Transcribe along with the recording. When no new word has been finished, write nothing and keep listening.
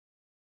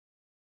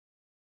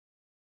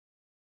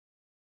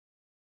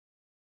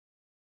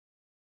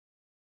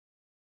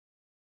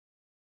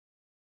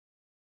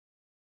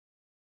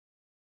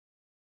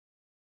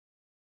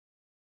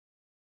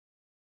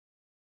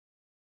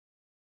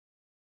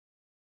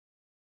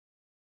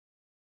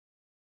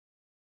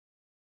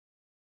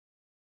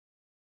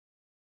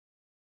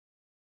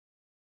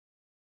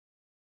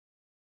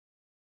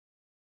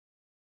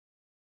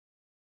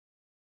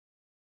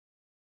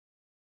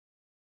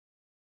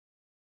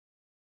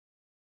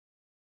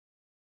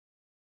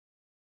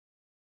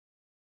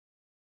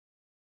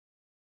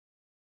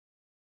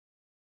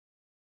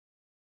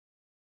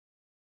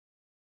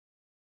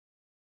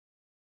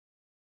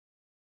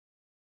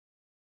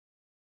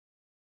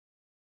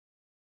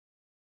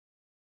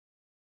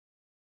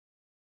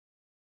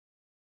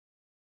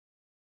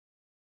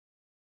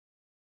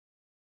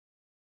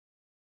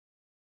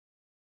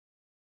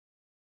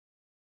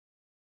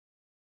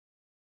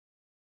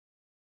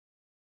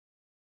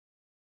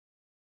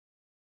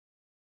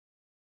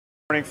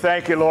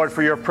Thank you, Lord,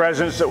 for your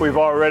presence that we've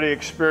already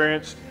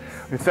experienced.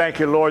 We thank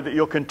you, Lord, that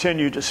you'll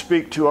continue to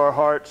speak to our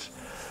hearts.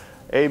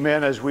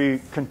 Amen. As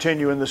we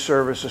continue in the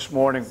service this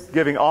morning,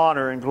 giving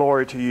honor and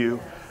glory to you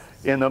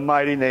in the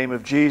mighty name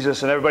of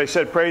Jesus. And everybody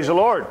said, praise the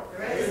Lord.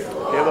 Praise the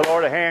Lord. Give the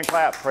Lord a hand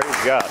clap.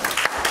 Praise God.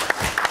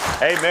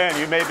 Amen.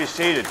 You may be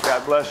seated.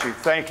 God bless you.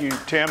 Thank you,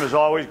 Tim, as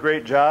always.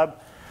 Great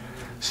job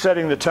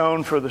setting the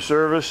tone for the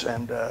service.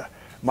 And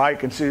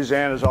Mike and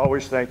Suzanne, as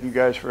always, thank you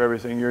guys for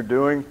everything you're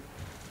doing.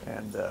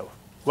 And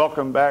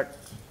welcome back,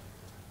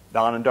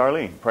 Don and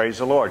Darlene. Praise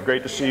the Lord.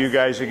 Great to see you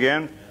guys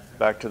again.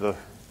 Back to the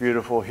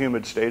beautiful,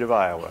 humid state of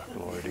Iowa.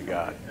 Glory to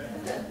God.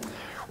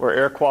 Where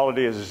air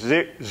quality is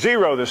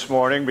zero this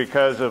morning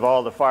because of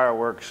all the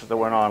fireworks that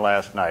went on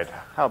last night.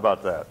 How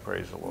about that?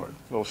 Praise the Lord.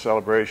 A little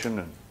celebration,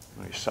 and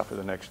you suffer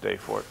the next day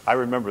for it. I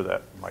remember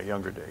that in my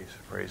younger days.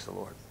 Praise the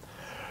Lord.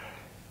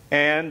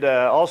 And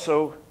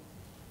also,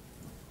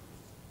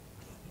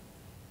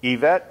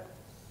 Yvette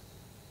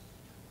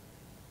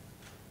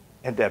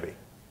and Debbie.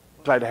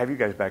 Glad to have you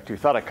guys back too.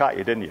 Thought I caught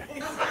you, didn't you?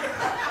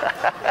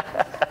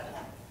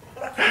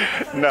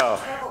 No.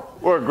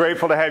 We're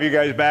grateful to have you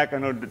guys back. I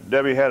know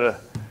Debbie had a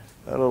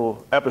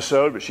little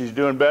episode, but she's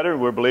doing better.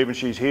 We're believing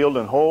she's healed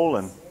and whole,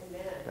 and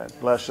God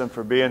bless them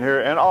for being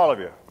here. And all of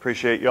you.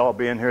 Appreciate you all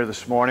being here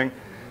this morning.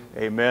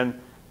 Amen.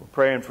 We're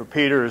praying for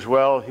Peter as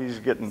well. He's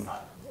getting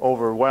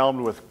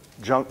overwhelmed with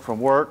junk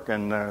from work,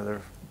 and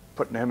they're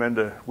putting him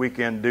into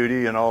weekend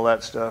duty and all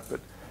that stuff. But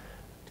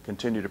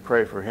continue to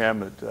pray for him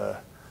that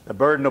the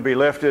burden will be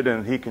lifted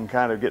and he can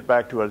kind of get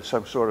back to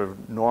some sort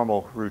of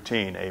normal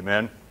routine.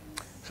 Amen.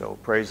 So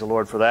praise the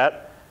Lord for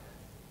that.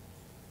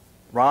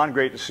 Ron,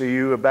 great to see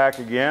you back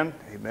again.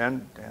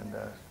 Amen. And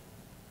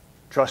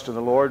trust in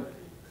the Lord.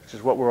 This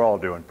is what we're all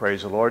doing.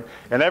 Praise the Lord.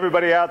 And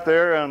everybody out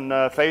there on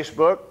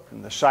Facebook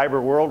and the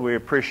cyber world, we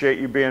appreciate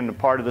you being a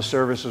part of the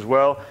service as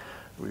well.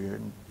 We're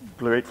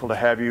grateful to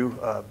have you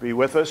be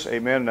with us.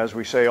 Amen. And as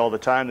we say all the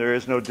time, there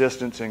is no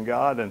distance in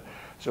God. And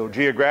so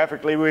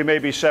geographically we may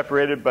be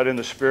separated, but in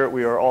the Spirit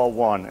we are all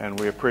one. And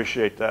we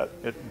appreciate that.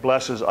 It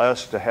blesses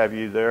us to have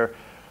you there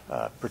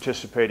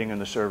participating in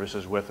the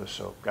services with us.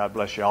 So God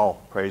bless you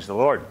all. Praise the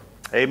Lord.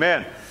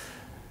 Amen.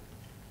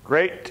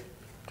 Great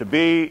to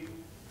be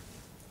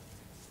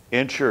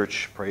in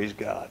church. Praise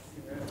God.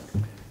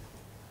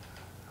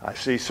 I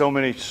see so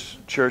many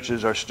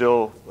churches are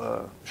still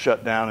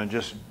shut down and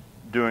just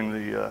doing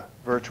the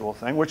virtual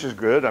thing, which is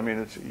good. I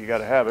mean, you got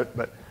to have it,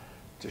 but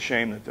it's a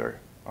shame that there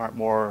aren't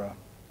more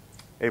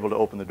able to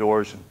open the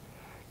doors and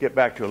get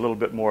back to a little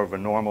bit more of a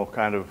normal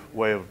kind of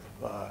way of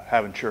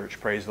having church.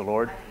 Praise the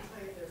Lord.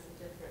 There's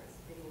a difference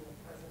being in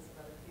the presence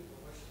of other people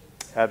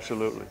worshiping.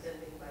 Absolutely. Than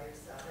being by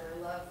yourself.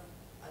 And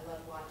I love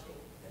watching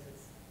because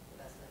it's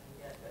the best I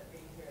can get, but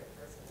being here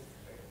in person is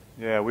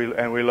great.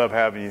 Yeah, we love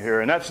having you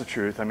here, and that's the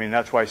truth. I mean,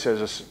 that's why it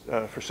says,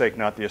 forsake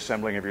not the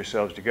assembling of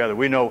yourselves together.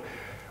 We know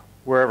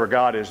wherever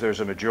God is,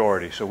 there's a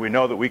majority. So we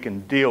know that we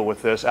can deal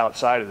with this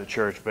outside of the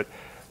church, but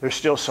there's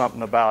still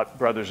something about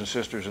brothers and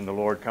sisters in the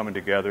Lord coming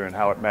together and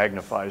how it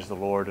magnifies the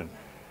Lord, and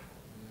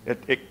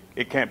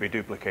it can't be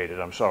duplicated.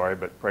 I'm sorry,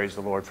 but praise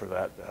the Lord for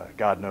that.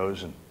 God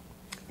knows, and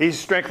He's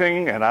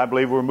strengthening, and I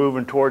believe we're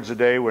moving towards the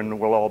day when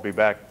we'll all be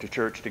back to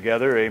church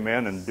together,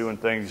 amen, and doing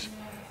things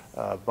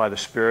by the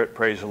Spirit.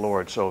 Praise the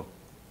Lord. So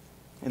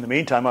in the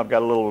meantime, I've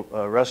got a little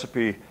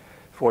recipe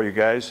for you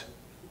guys.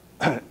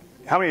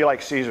 How many of you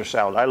like Caesar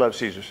salad? I love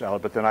Caesar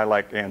salad, but then I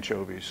like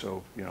anchovies,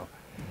 so, you know.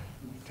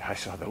 I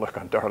saw the look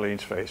on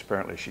Darlene's face.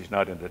 Apparently she's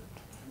not into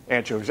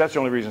anchovies. That's the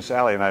only reason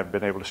Sally and I have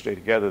been able to stay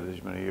together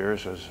these many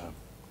years, is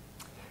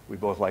we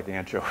both like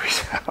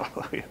anchovies.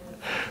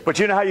 But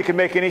you know how you can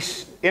make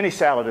any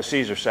salad a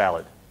Caesar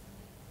salad?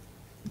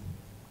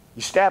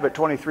 You stab it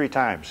 23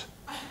 times.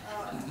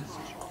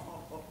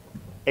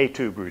 Et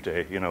tu,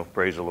 Brute, you know,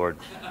 praise the Lord.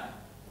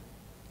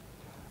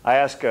 I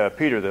asked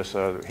Peter this.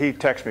 He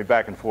texts me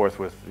back and forth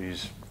with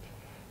these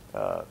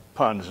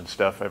puns and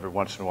stuff every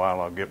once in a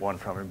while. I'll get one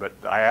from him. But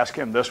I asked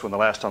him this one the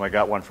last time I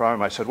got one from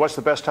him. I said, what's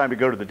the best time to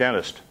go to the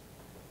dentist?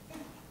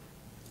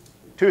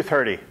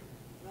 2:30.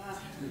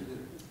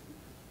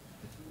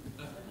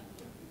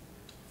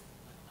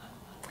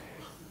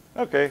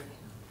 Okay.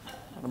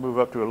 I'll move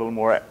up to a little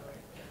more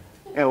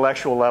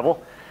intellectual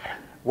level.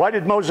 Why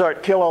did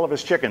Mozart kill all of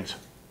his chickens?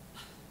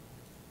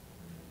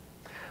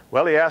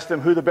 Well, he asked them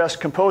who the best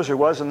composer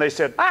was, and they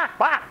said, "Bach,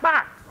 Bach,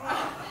 Bach."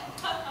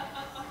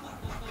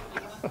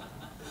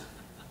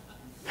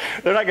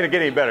 They're not going to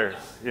get any better.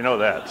 You know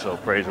that, so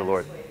praise the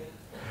Lord.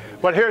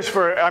 But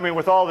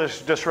with all this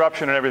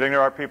disruption and everything,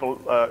 there are people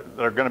that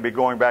are going to be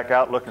going back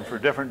out looking for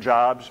different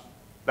jobs,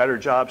 better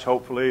jobs,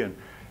 hopefully,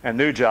 and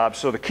new jobs.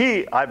 So the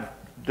key, I've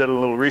did a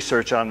little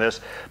research on this,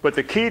 but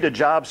the key to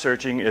job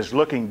searching is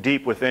looking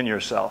deep within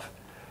yourself,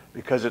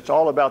 because it's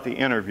all about the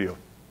interview.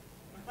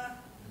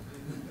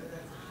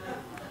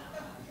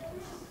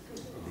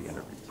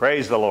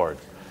 Praise the Lord.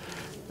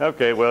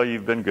 Okay, well,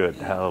 you've been good.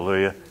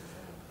 Hallelujah.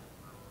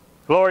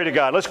 Glory to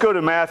God. Let's go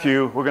to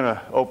Matthew. We're going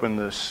to open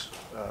this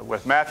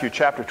with Matthew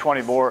chapter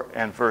 24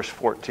 and verse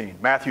 14.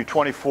 Matthew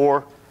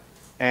 24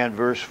 and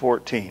verse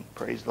 14.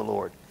 Praise the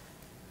Lord.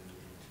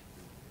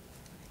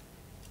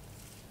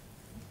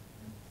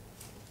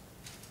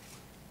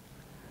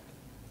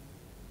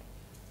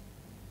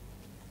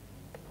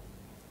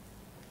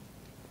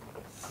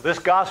 This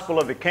gospel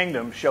of the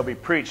kingdom shall be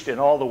preached in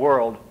all the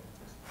world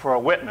for a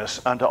witness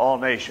unto all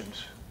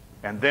nations,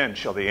 and then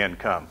shall the end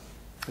come.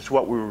 It's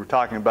what we were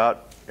talking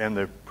about in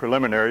the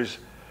preliminaries,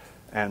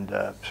 and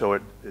so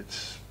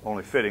it's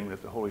only fitting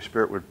that the Holy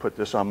Spirit would put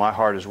this on my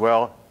heart as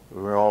well.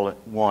 We're all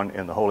one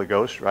in the Holy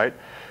Ghost, right?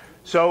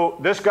 So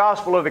this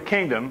gospel of the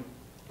kingdom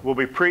will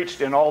be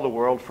preached in all the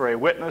world for a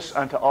witness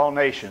unto all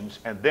nations,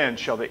 and then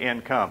shall the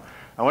end come.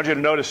 I want you to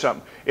notice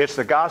something. It's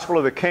the gospel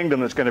of the kingdom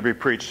that's going to be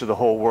preached to the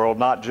whole world,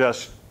 not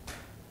just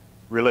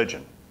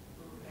religion.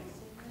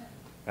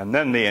 And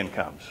then the end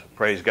comes.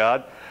 Praise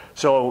God.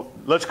 So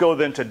let's go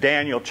then to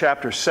Daniel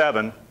chapter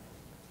 7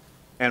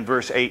 and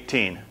verse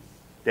 18.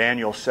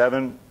 Daniel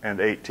 7 and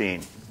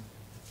 18.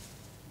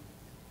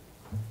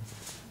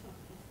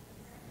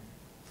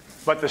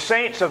 But the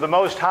saints of the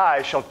Most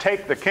High shall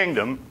take the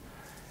kingdom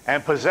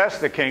and possess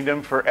the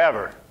kingdom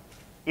forever,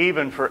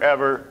 even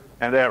forever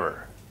and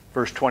ever.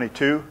 Verse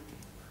 22.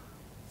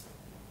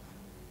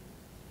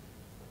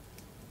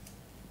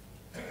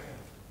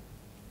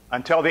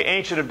 Until the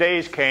Ancient of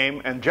Days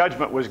came, and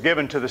judgment was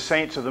given to the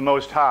saints of the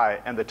Most High,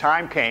 and the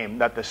time came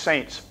that the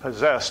saints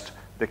possessed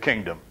the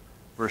kingdom.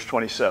 Verse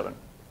 27.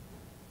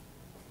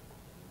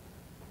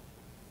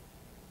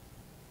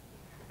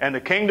 And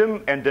the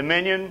kingdom and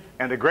dominion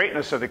and the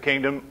greatness of the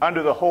kingdom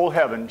under the whole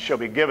heaven shall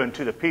be given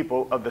to the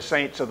people of the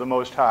saints of the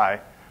Most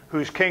High,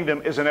 whose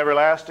kingdom is an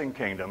everlasting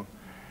kingdom,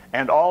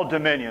 and all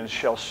dominions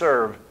shall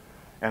serve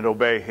and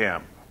obey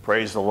him.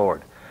 Praise the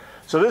Lord.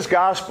 So this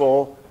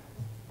gospel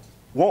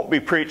won't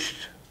be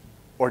preached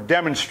or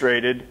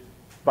demonstrated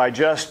by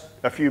just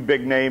a few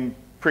big name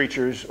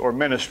preachers or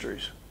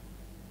ministries.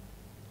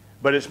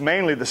 But it's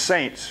mainly the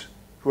saints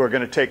who are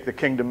going to take the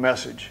kingdom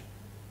message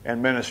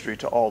and ministry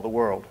to all the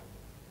world.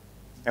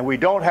 And we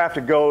don't have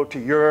to go to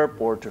Europe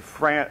or to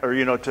France or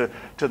to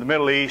the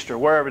Middle East or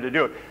wherever to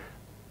do it.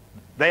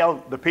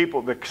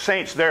 The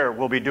saints there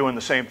will be doing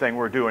the same thing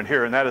we're doing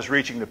here, and that is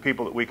reaching the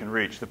people that we can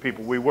reach, the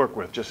people we work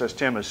with, just as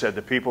Tim has said,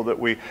 the people that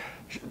we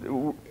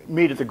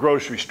meet at the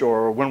grocery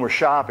store or when we're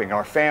shopping,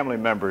 our family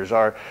members,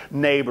 our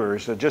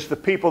neighbors, just the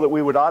people that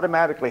we would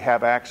automatically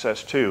have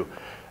access to.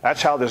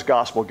 That's how this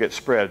gospel gets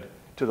spread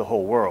to the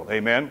whole world.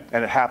 Amen?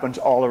 And it happens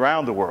all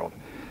around the world.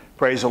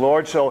 Praise the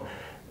Lord. So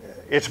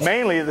it's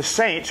mainly the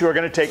saints who are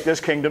going to take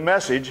this kingdom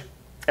message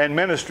and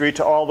ministry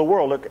to all the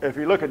world. Look, if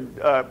you look at,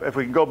 if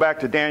we can go back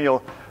to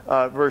Daniel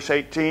verse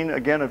 18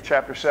 again of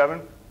chapter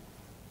 7.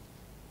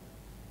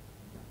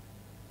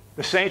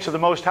 The saints of the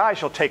Most High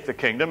shall take the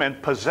kingdom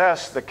and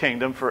possess the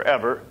kingdom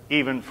forever,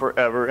 even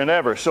forever and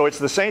ever. So it's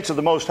the saints of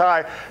the Most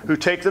High who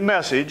take the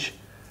message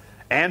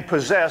and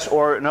possess,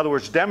 or in other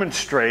words,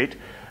 demonstrate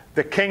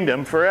the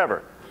kingdom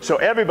forever. So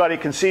everybody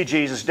can see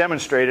Jesus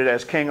demonstrated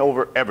as king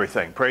over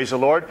everything. Praise the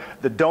Lord.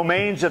 The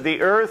domains of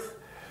the earth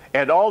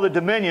and all the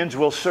dominions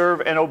will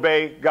serve and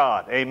obey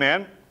God.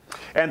 Amen.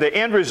 And the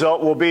end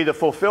result will be the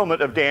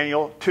fulfillment of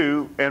Daniel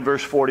 2 and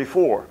verse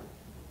 44.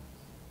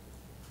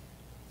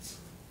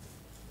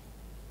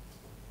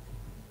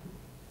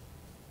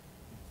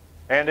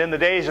 And in the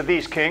days of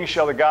these kings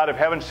shall the God of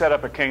heaven set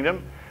up a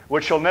kingdom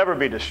which shall never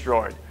be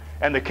destroyed.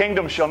 And the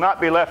kingdom shall not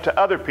be left to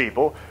other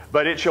people,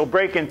 but it shall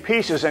break in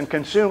pieces and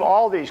consume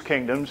all these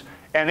kingdoms,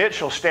 and it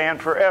shall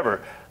stand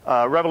forever.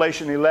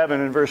 Revelation 11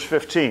 and verse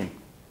 15.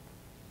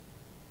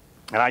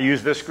 And I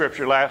used this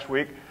scripture last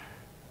week,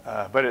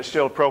 but it's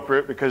still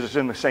appropriate because it's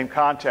in the same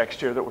context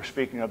here that we're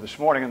speaking of this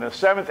morning. And the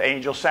seventh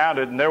angel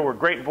sounded, and there were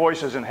great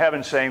voices in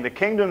heaven saying, the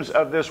kingdoms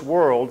of this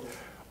world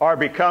are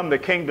become the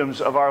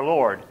kingdoms of our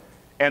Lord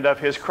and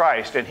of his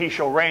Christ, and he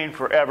shall reign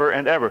forever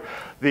and ever.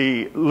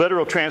 The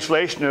literal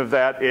translation of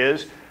that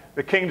is,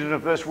 the kingdoms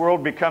of this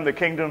world become the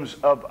kingdoms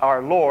of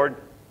our Lord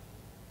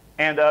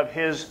and of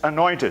his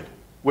anointed,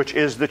 which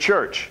is the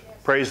church.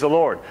 Praise the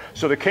Lord.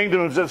 So the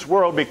kingdoms of this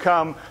world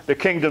become the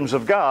kingdoms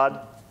of God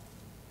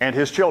and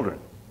his children,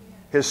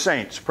 his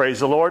saints.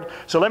 Praise the Lord.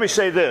 So let me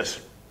say this.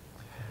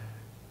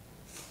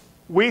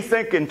 We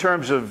think in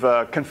terms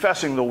of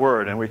confessing the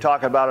word, and we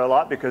talk about it a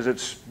lot because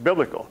it's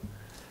biblical.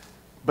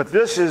 But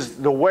this is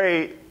the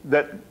way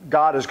that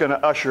God is going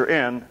to usher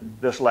in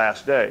this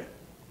last day.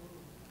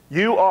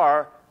 You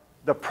are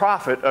the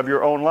prophet of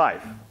your own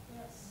life.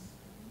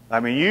 I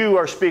mean, you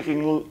are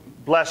speaking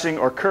blessing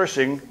or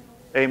cursing,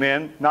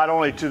 amen, not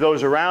only to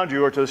those around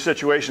you or to the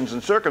situations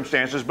and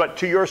circumstances, but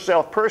to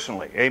yourself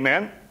personally,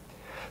 amen?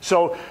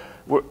 So,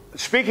 we're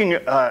speaking,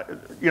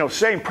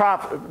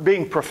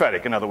 being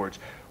prophetic, in other words.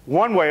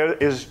 One way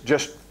is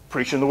just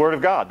preaching the Word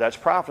of God. That's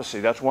prophecy.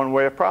 That's one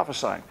way of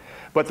prophesying.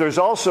 But there's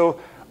also,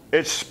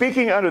 it's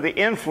speaking under the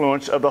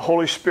influence of the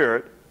Holy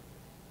Spirit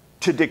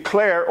to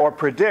declare or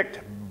predict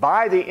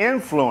by the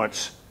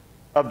influence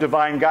of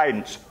divine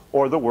guidance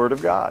or the Word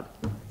of God.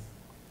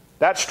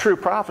 That's true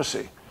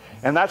prophecy.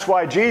 And that's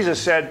why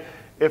Jesus said,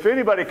 if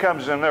anybody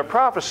comes in, they're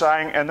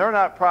prophesying, and they're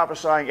not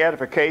prophesying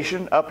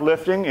edification,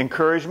 uplifting,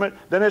 encouragement,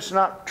 then it's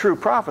not true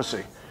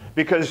prophecy.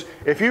 Because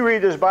if you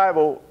read this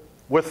Bible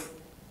with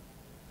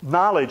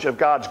knowledge of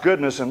God's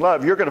goodness and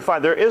love, you're going to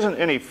find there isn't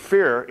any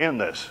fear in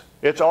this.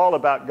 It's all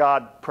about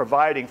God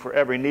providing for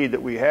every need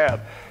that we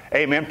have.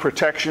 Amen.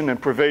 Protection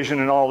and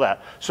provision and all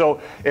that.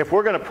 So if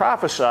we're going to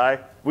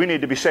prophesy, we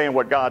need to be saying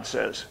what God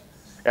says.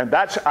 And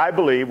that's, I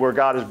believe, where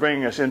God is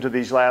bringing us into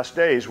these last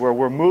days, where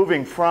we're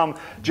moving from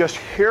just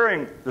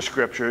hearing the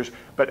Scriptures,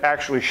 but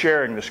actually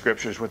sharing the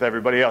Scriptures with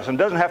everybody else. And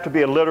it doesn't have to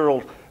be a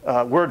literal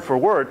word for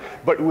word,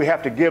 but we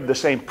have to give the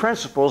same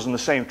principles and the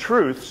same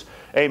truths,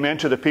 amen,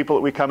 to the people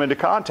that we come into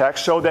contact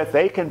so that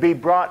they can be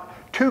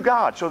brought to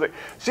God. So that,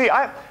 see,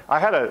 I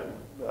had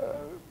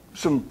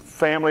some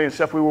family and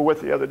stuff we were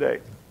with the other day.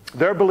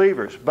 They're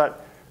believers,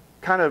 but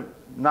kind of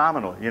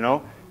nominal, you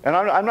know. And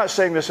I'm not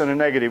saying this in a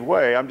negative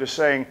way. I'm just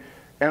saying,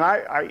 and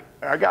I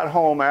got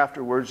home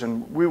afterwards,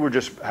 and we were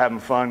just having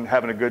fun,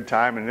 having a good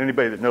time. And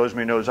anybody that knows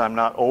me knows I'm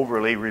not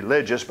overly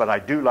religious, but I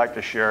do like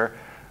to share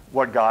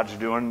what God's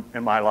doing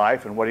in my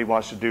life and what He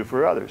wants to do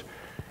for others.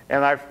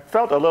 And I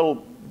felt a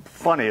little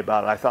funny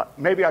about it. I thought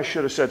maybe I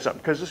should have said something,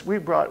 because we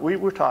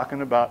were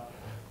talking about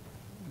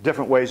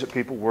different ways that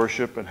people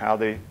worship and how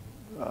they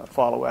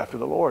follow after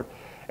the Lord.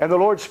 And the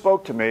Lord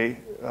spoke to me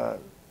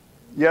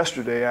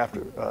yesterday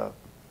after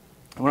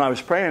when I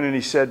was praying, and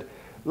He said,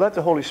 let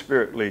the Holy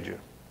Spirit lead you.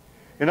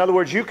 In other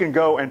words, you can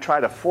go and try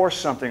to force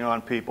something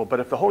on people, but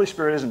if the Holy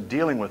Spirit isn't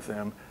dealing with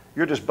them,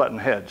 you're just butting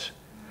heads.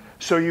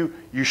 So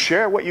you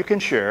share what you can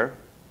share,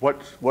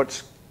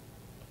 what's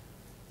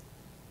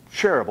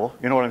shareable,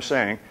 you know what I'm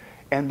saying,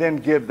 and then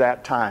give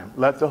that time.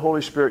 Let the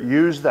Holy Spirit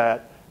use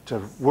that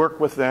to work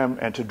with them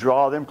and to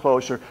draw them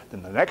closer.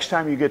 Then the next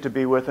time you get to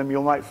be with them,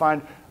 you might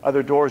find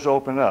other doors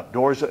open up.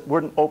 Doors that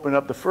wouldn't open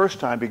up the first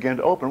time begin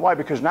to open. Why?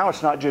 Because now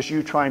it's not just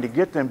you trying to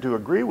get them to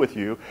agree with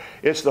you.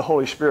 It's the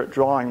Holy Spirit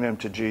drawing them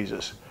to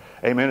Jesus.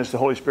 Amen. It's the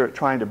Holy Spirit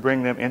trying to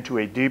bring them into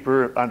a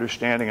deeper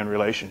understanding and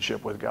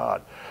relationship with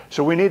God.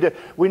 So we need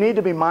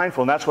to be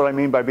mindful, and that's what I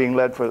mean by being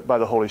led by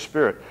the Holy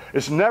Spirit.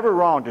 It's never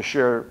wrong to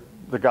share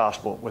the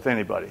gospel with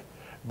anybody,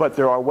 but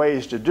there are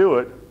ways to do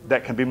it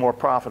that can be more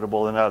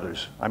profitable than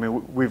others. I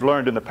mean, we've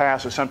learned in the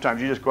past that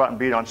sometimes you just go out and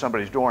beat on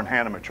somebody's door and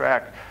hand them a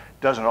tract.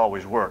 Doesn't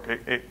always work.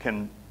 It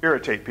can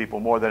irritate people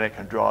more than it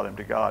can draw them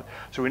to God.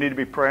 So we need to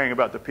be praying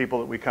about the people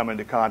that we come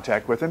into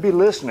contact with and be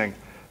listening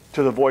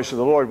to the voice of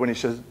the Lord when He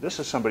says, this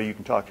is somebody you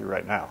can talk to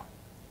right now.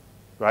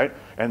 Right?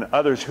 And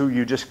others who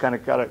you just kind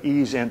of got to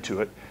ease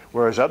into it,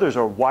 whereas others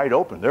are wide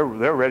open. They're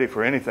ready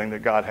for anything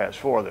that God has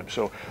for them.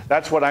 So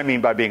that's what I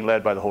mean by being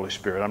led by the Holy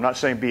Spirit. I'm not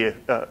saying be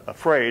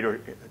afraid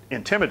or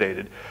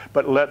intimidated,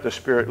 but let the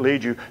Spirit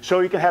lead you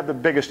so you can have the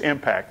biggest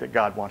impact that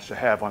God wants to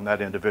have on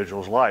that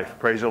individual's life.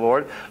 Praise the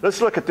Lord.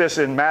 Let's look at this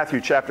in Matthew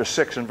chapter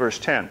 6 and verse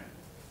 10.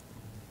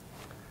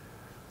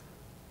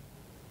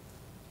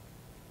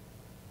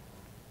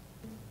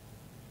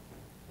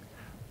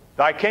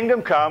 Thy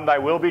kingdom come, thy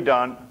will be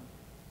done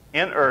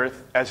in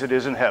earth as it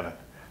is in heaven.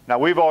 Now,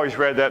 we've always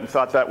read that and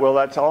thought that, well,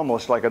 that's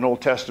almost like an Old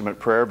Testament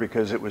prayer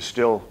because it was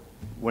still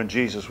when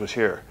Jesus was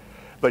here.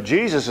 But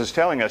Jesus is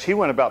telling us He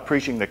went about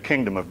preaching the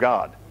kingdom of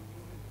God.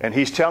 And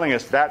He's telling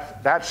us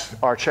that that's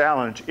our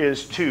challenge,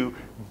 is to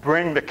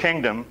bring the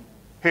kingdom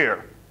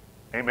here.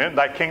 Amen.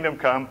 Thy kingdom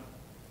come,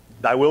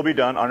 thy will be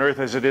done on earth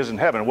as it is in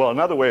heaven. Well,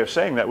 another way of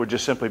saying that would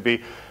just simply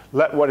be,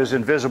 let what is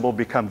invisible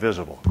become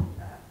visible.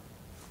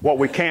 What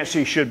we can't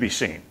see should be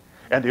seen.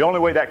 And the only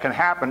way that can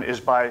happen is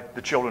by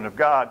the children of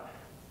God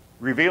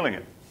revealing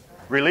it,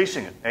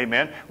 releasing it.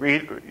 Amen.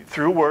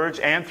 Through words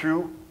and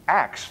through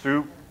acts,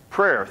 through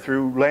prayer,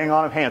 through laying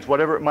on of hands,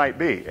 whatever it might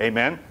be.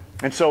 Amen.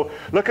 And so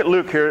look at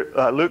Luke here,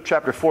 Luke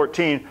chapter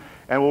 14,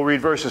 and we'll read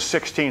verses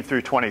 16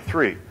 through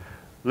 23.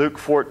 Luke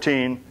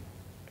 14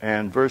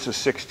 and verses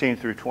 16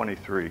 through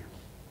 23.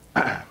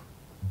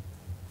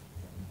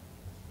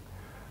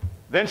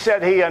 Then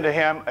said he unto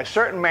him, a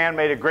certain man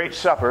made a great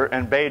supper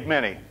and bade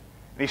many.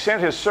 And he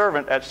sent his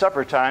servant at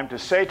supper time to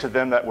say to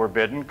them that were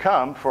bidden,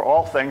 come, for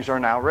all things are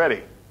now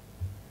ready.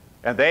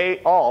 And they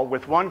all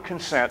with one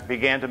consent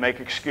began to make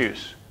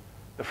excuse.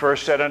 The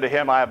first said unto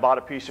him, I have bought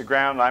a piece of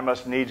ground, and I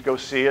must needs go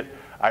see it.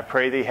 I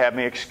pray thee, have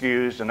me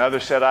excused. Another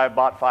said, I have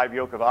bought 5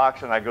 yoke of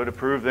oxen, I go to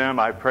prove them.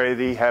 I pray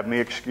thee, have me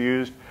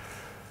excused.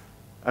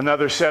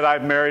 Another said, I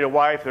have married a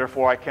wife,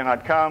 therefore I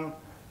cannot come.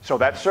 So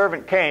that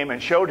servant came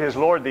and showed his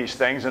lord these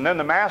things. And then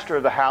the master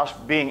of the house,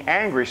 being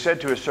angry,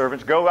 said to his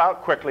servants, go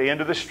out quickly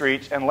into the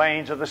streets and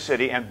lanes of the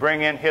city, and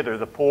bring in hither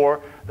the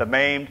poor, the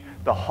maimed,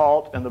 the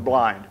halt, and the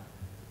blind.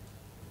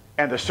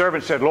 And the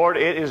servant said, Lord,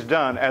 it is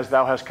done as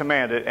thou hast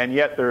commanded, and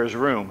yet there is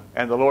room.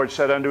 And the Lord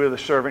said unto the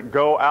servant,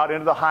 go out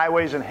into the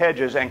highways and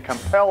hedges, and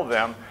compel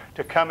them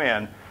to come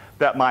in,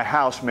 that my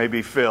house may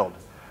be filled.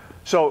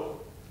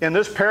 So in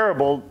this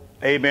parable,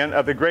 amen,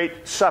 of the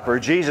great supper,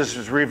 Jesus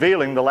is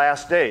revealing the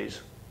last days.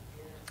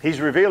 He's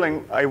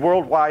revealing a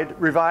worldwide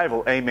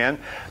revival, amen,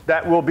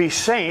 that will be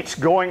saints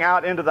going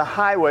out into the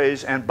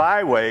highways and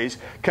byways,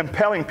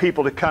 compelling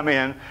people to come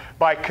in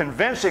by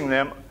convincing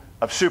them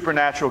of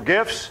supernatural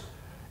gifts,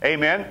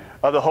 amen,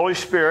 of the Holy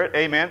Spirit,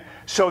 amen,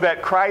 so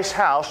that Christ's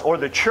house, or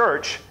the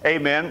church,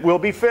 amen, will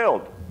be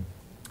filled.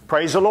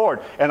 Praise the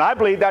Lord. And I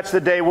believe that's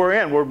the day we're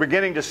in. We're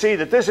beginning to see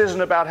that this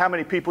isn't about how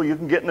many people you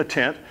can get in a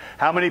tent,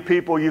 how many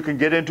people you can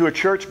get into a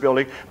church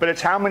building, but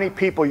it's how many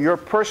people your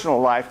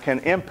personal life can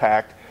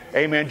impact.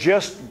 Amen.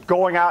 Just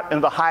going out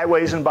in the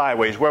highways and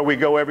byways where we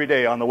go every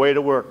day on the way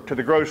to work, to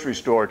the grocery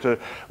store, to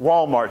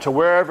Walmart, to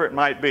wherever it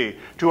might be,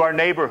 to our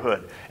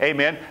neighborhood.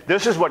 Amen.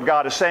 This is what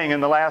God is saying in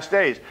the last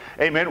days.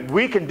 Amen.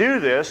 We can do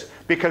this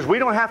because we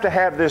don't have to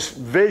have this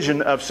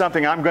vision of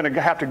something I'm going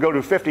to have to go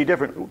to 50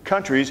 different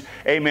countries,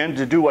 amen,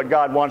 to do what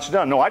God wants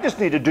done. No, I just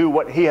need to do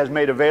what He has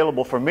made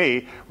available for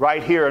me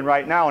right here and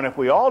right now. And if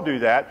we all do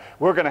that,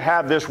 we're going to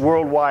have this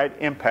worldwide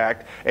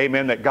impact,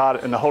 amen, that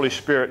God and the Holy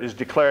Spirit is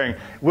declaring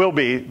will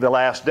be the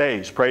last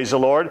days. Praise the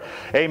Lord.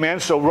 Amen.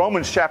 So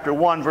Romans chapter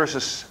 1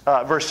 verse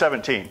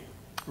 17.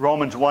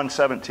 Romans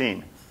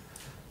 1:17.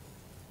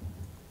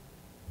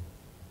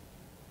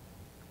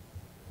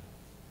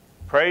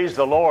 Praise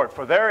the Lord.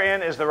 For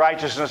therein is the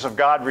righteousness of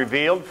God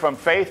revealed from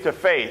faith to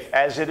faith,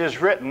 as it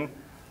is written,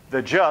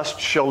 the just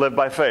shall live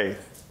by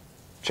faith.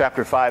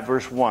 Chapter 5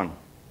 verse 1.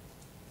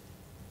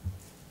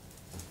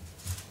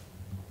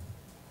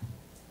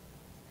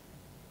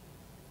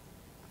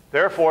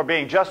 Therefore,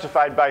 being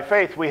justified by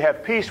faith, we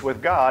have peace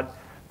with God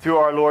through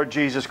our Lord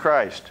Jesus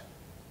Christ.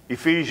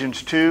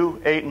 Ephesians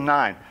 2:8 and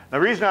 9. The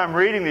reason I'm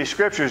reading these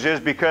scriptures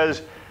is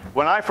because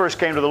when I first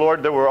came to the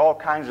Lord, there were all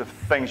kinds of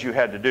things you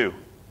had to do.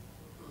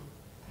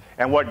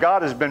 And what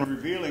God has been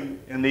revealing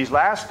in these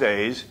last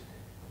days,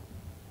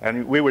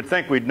 and we would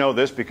think we'd know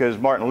this because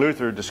Martin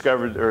Luther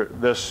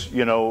discovered this,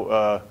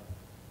 the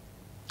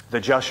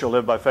just shall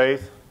live by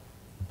faith.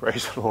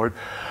 Praise the Lord.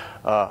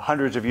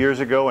 Hundreds of years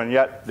ago, and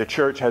yet the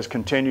church has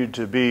continued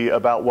to be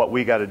about what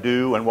we got to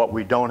do and what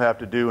we don't have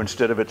to do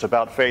instead of it's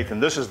about faith.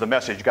 And this is the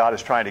message God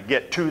is trying to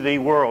get to the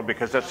world,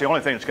 because that's the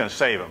only thing that's going to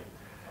save them.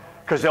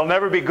 Because they'll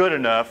never be good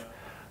enough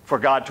for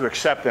God to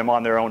accept them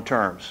on their own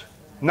terms.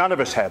 None of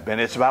us have been.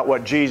 It's about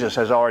what Jesus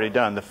has already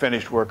done, the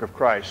finished work of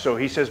Christ. So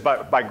He says,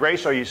 by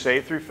grace are you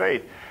saved through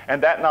faith,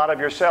 and that not of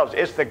yourselves.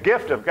 It's the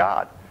gift of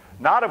God,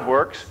 not of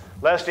works,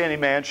 lest any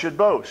man should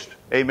boast.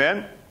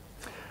 Amen?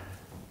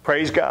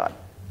 Praise God.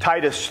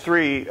 Titus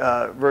 3,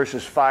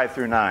 verses 5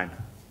 through 9.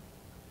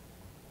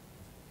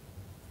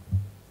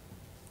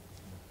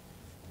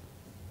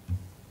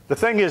 The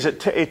thing is,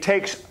 it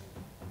takes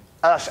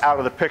us out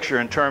of the picture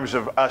in terms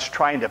of us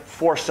trying to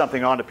force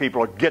something onto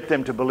people or get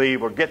them to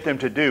believe or get them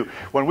to do.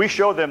 When we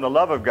show them the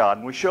love of God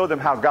and we show them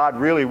how God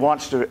really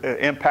wants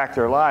to impact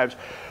their lives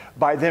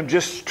by them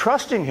just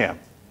trusting Him.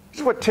 This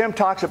is what Tim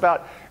talks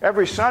about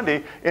every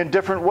Sunday in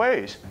different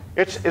ways.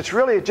 It's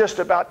really just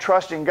about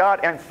trusting God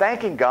and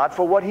thanking God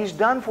for what He's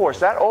done for us.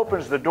 That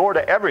opens the door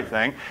to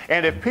everything.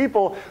 And if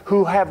people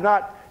who have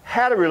not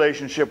had a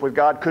relationship with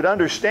God could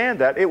understand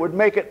that, it would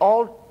make it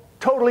all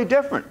totally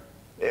different.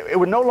 It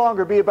would no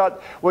longer be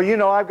about, well,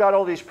 I've got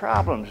all these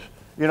problems.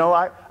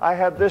 I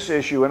have this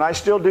issue, and I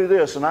still do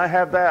this, and I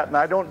have that, and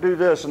I don't do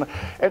this. And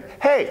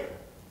hey,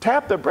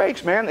 tap the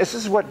brakes, man. This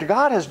is what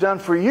God has done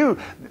for you.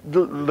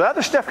 The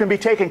other stuff can be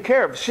taken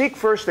care of. Seek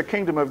first the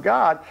kingdom of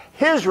God,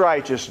 His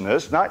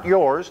righteousness, not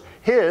yours,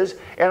 His,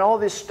 and all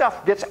this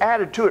stuff gets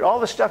added to it.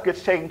 All this stuff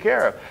gets taken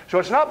care of. So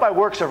it's not by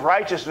works of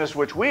righteousness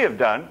which we have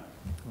done,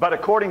 but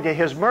according to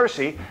His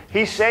mercy,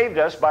 He saved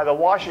us by the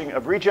washing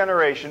of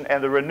regeneration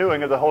and the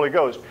renewing of the Holy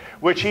Ghost,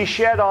 which He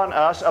shed on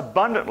us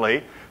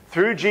abundantly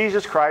through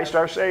Jesus Christ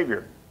our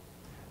Savior.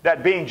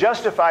 That being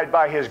justified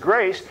by His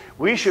grace,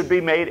 we should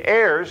be made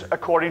heirs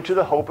according to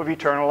the hope of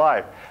eternal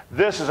life.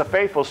 This is a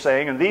faithful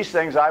saying, and these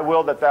things I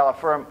will that thou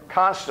affirm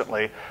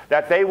constantly,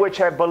 that they which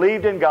have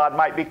believed in God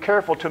might be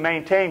careful to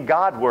maintain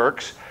God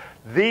works.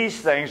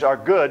 These things are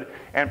good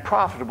and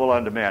profitable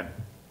unto men.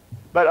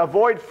 But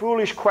avoid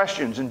foolish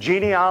questions and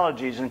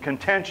genealogies and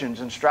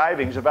contentions and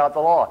strivings about the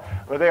law,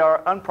 for they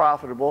are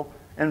unprofitable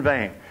and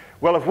vain.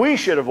 Well, if we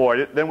should avoid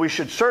it, then we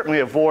should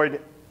certainly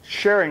avoid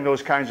sharing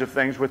those kinds of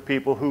things with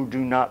people who do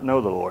not know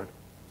the Lord.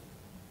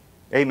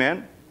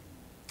 Amen?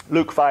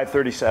 Luke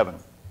 5:37.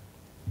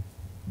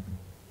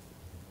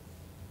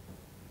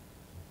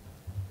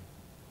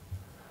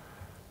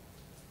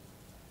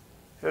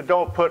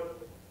 Don't put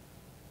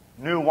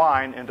new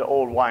wine into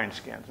old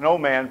wineskins. No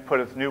man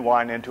putteth new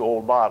wine into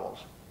old bottles,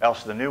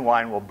 else the new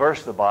wine will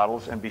burst the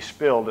bottles and be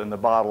spilled, and the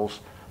bottles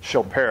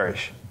shall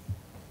perish.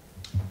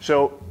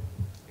 So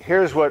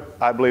here's what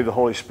I believe the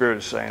Holy Spirit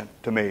is saying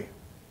to me.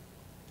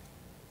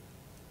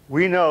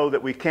 We know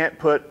that we can't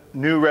put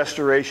new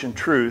restoration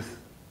truth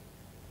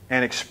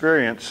and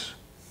experience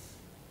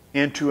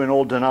into an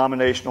old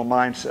denominational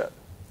mindset.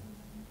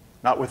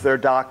 Not with their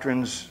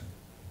doctrines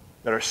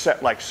that are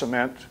set like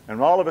cement.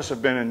 And all of us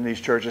have been in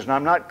these churches, and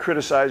I'm not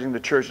criticizing the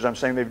churches. I'm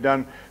saying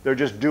they're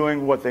just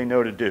doing what they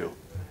know to do.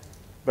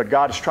 But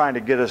God is trying to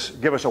give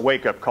us a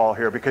wake-up call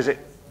here, because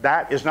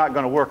that is not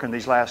going to work in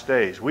these last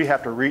days. We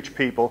have to reach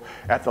people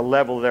at the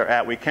level they're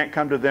at. We can't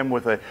come to them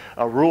with a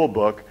rule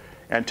book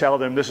and tell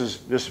them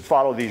this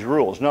follow these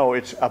rules. No,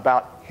 it's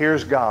about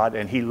here's God,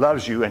 and He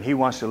loves you, and He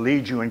wants to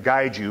lead you and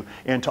guide you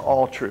into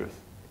all truth.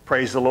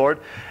 Praise the Lord.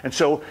 And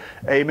so,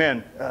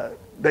 amen.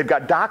 They've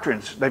got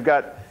doctrines. They've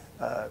got,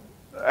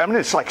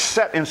 it's like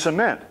set in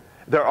cement.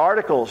 They're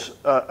articles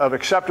of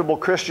acceptable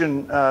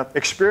Christian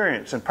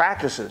experience and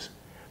practices.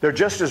 They're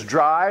just as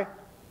dry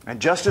and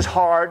just as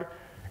hard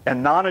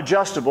and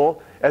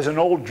non-adjustable as an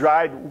old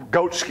dried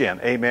goat skin,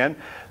 amen,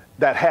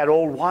 that had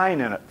old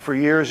wine in it for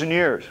years and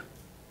years.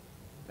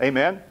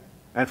 Amen?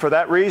 And for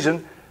that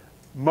reason,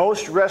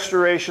 most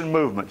restoration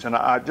movements, and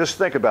I just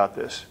think about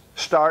this,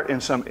 start in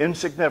some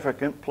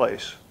insignificant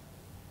place,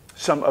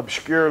 some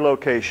obscure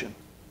location.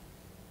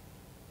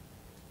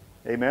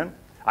 Amen?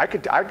 I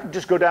could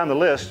just go down the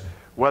list,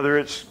 whether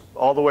it's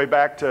all the way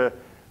back to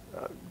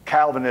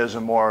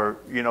Calvinism or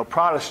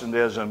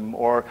Protestantism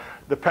or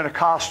the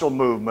Pentecostal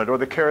movement or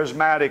the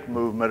charismatic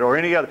movement or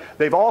any other.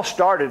 They've all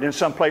started in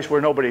some place where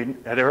nobody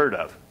had heard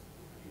of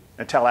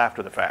until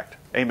after the fact.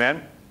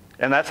 Amen?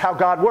 And that's how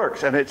God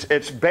works. And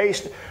it's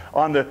based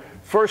on the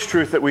first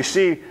truth that we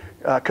see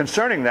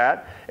concerning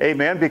that.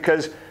 Amen?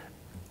 Because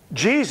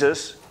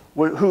Jesus,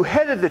 who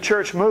headed the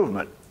church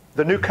movement,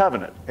 the New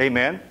Covenant.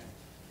 Amen?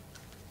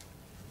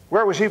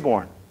 Where was He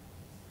born?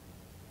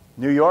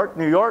 New York?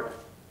 New York?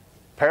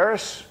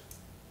 Paris?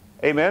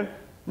 Amen?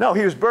 No,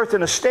 He was birthed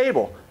in a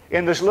stable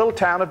in this little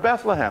town of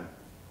Bethlehem.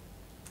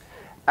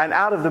 And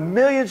out of the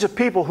millions of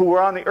people who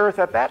were on the earth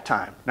at that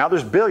time, now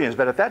there's billions,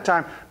 but at that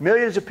time,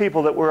 millions of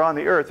people that were on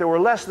the earth, there were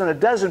less than a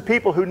dozen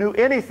people who knew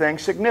anything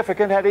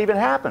significant had even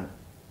happened.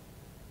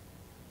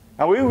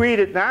 Now we read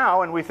it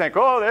now and we think,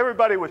 oh,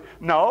 everybody was...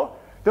 No,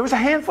 there was a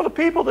handful of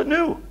people that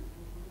knew.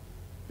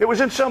 It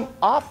was in some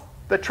off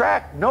the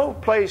track, no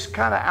place,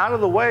 kind of out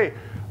of the way,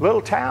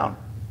 little town.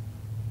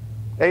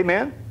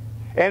 Amen?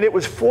 And it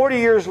was 40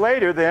 years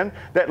later then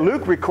that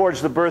Luke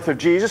records the birth of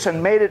Jesus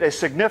and made it a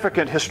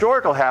significant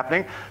historical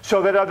happening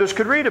so that others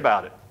could read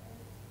about it.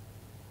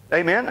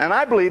 Amen? And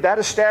I believe that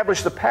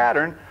established the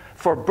pattern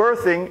for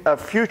birthing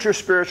of future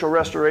spiritual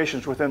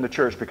restorations within the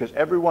church, because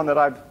every one that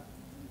I've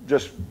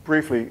just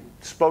briefly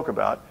spoke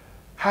about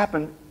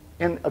happened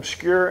in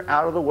obscure,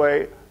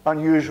 out-of-the-way,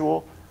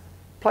 unusual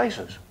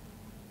places.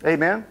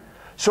 Amen?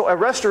 So a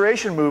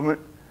restoration movement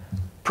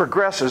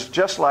progresses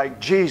just like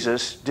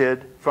Jesus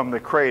did from the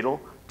cradle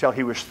till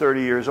He was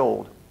 30 years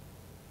old.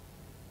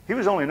 He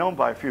was only known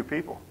by a few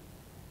people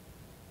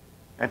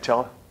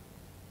until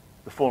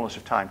the fullness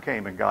of time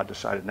came and God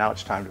decided now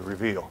it's time to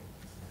reveal.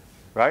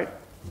 Right?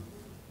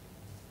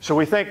 So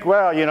we think,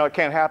 well, it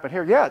can't happen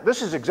here. Yeah,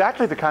 this is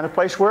exactly the kind of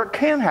place where it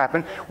can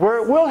happen, where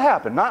it will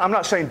happen. I'm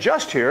not saying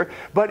just here,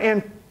 but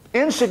in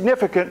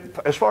insignificant,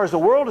 as far as the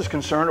world is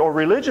concerned or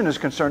religion is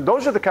concerned,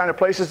 those are the kind of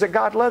places that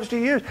God loves to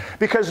use,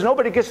 because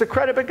nobody gets the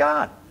credit but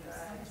God.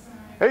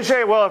 They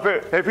say, well,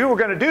 if you were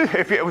going to do,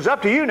 if it was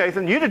up to you,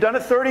 Nathan, you'd have done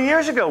it 30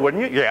 years ago,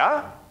 wouldn't you?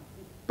 Yeah,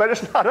 but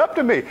it's not up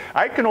to me.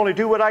 I can only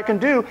do what I can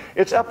do.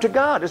 It's up to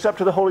God. It's up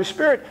to the Holy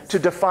Spirit to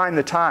define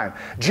the time.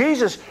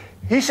 Jesus,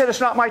 He said,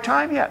 it's not my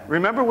time yet.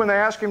 Remember when they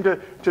asked Him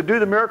to do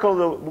the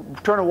miracle of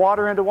the turn of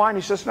water into wine?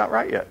 He said, it's not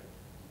right yet.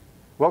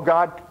 Well,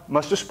 God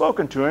must have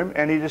spoken to Him,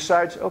 and He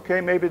decides, okay,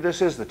 maybe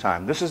this is the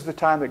time. This is the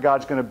time that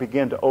God's going to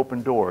begin to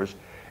open doors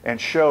and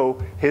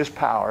show His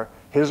power,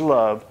 His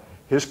love,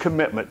 His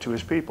commitment to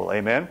His people.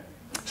 Amen?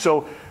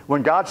 So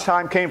when God's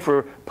time came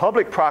for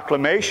public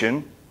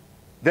proclamation,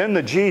 then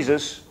the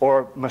Jesus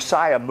or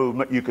Messiah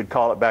movement, you could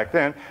call it back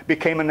then,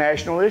 became a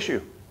national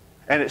issue.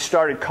 And it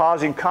started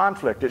causing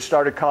conflict. It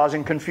started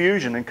causing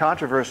confusion and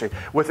controversy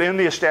within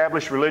the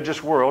established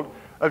religious world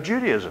of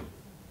Judaism.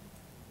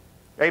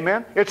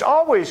 Amen? It's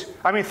always,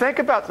 think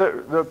about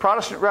the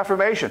Protestant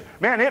Reformation.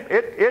 Man,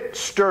 it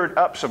stirred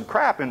up some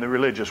crap in the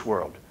religious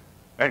world.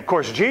 And of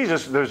course,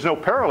 Jesus, there's no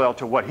parallel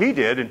to what He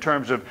did in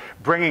terms of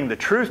bringing the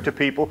truth to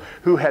people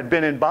who had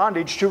been in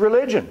bondage to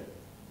religion.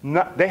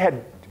 They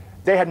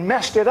had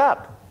messed it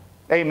up.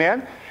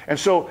 Amen? And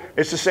so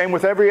it's the same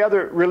with every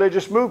other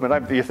religious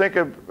movement. You think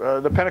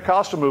of the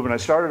Pentecostal movement. It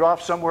started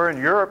off somewhere in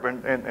Europe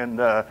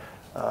and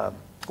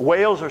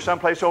Wales or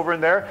someplace over in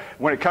there.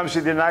 When it comes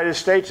to the United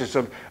States, it's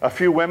a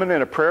few women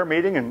in a prayer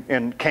meeting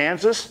in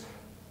Kansas.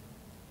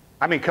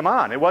 Come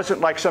on. It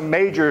wasn't like some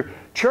major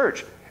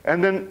church.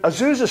 And then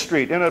Azusa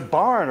Street in a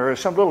barn or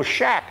some little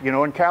shack,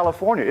 in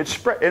California. It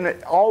spread, and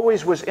it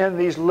always was in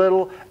these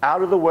little,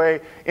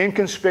 out-of-the-way,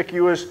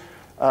 inconspicuous,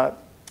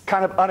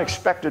 kind of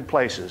unexpected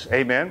places.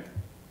 Amen?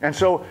 And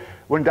so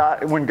when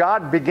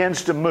God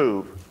begins to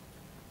move,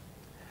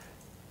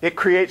 it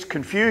creates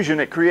confusion.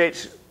 It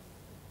creates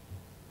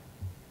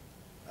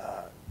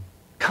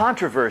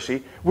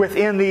controversy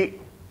within the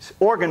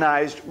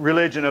organized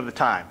religion of the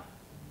time.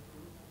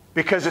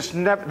 Because it's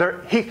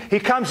never, he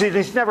comes and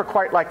he's never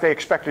quite like they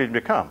expected him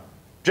to come.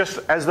 Just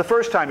as the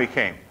first time he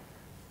came.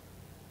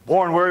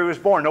 Born where he was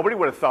born. Nobody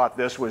would have thought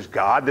this was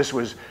God. This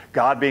was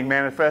God being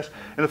manifest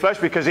in the flesh.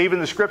 Because even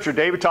the scripture,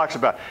 David talks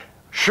about,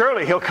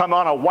 surely he'll come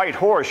on a white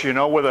horse,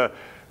 with a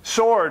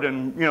sword.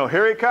 And,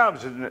 here he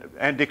comes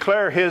and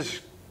declare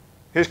his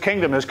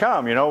kingdom has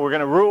come. We're going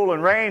to rule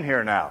and reign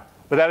here now.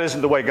 But that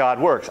isn't the way God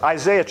works.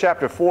 Isaiah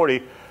chapter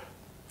 40,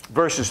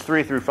 verses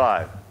 3 through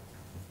 5.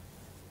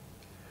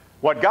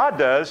 What God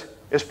does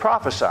is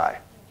prophesy.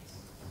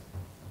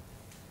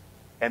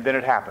 And then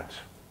it happens.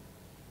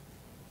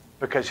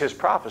 Because his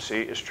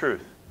prophecy is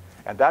truth.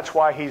 And that's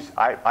why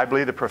I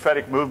believe the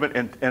prophetic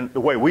movement in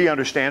the way we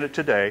understand it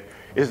today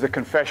is the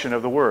confession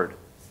of the Word.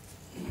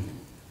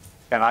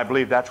 And I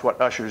believe that's what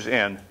ushers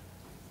in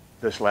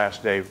this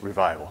last day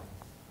revival.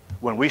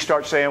 When we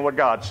start saying what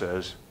God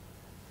says,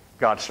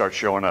 God starts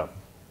showing up.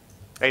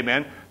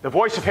 Amen. The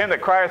voice of him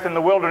that crieth in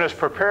the wilderness,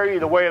 prepare ye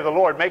the way of the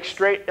Lord. Make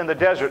straight in the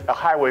desert a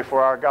highway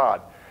for our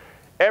God.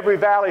 Every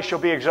valley shall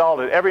be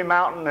exalted. Every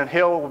mountain and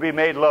hill will be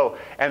made low.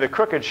 And the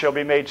crooked shall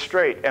be made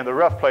straight, and the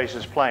rough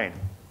places plain.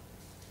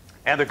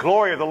 And the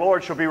glory of the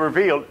Lord shall be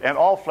revealed, and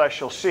all flesh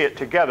shall see it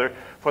together,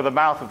 for the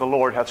mouth of the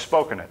Lord hath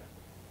spoken it.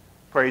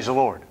 Praise the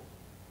Lord.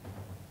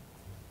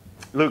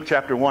 Luke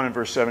chapter 1 and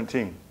verse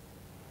 17.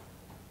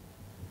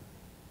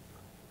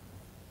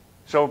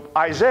 So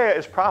Isaiah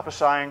is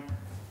prophesying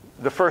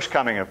the first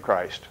coming of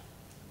Christ.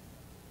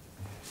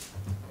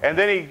 And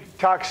then he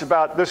talks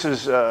about, this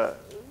is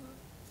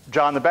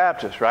John the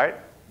Baptist, right?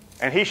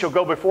 And he shall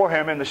go before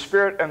him in the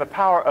spirit and the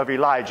power of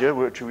Elijah,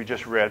 which we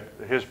just read,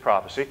 his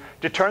prophecy,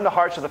 to turn the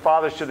hearts of the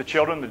fathers to the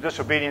children, the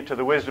disobedient to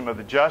the wisdom of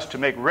the just, to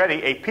make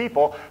ready a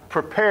people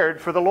prepared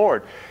for the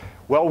Lord.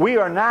 Well, we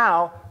are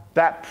now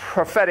that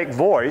prophetic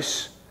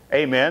voice,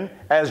 amen,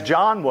 as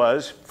John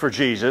was for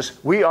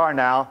Jesus, we are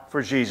now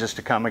for Jesus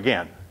to come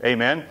again.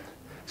 Amen.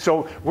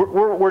 So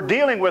we're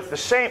dealing with the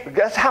same.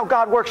 That's how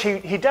God works.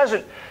 He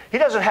doesn't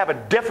have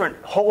a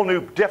whole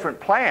new different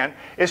plan.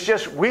 It's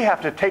just we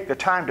have to take the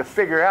time to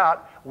figure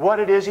out what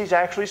it is he's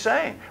actually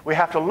saying. We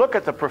have to look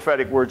at the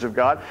prophetic words of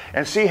God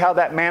and see how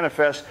that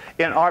manifests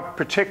in our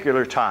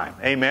particular time.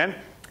 Amen.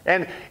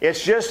 And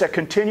it's just a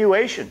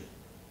continuation.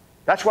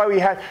 That's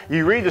why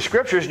you read the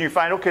scriptures and you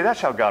find, okay,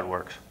 that's how God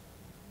works.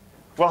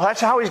 Well,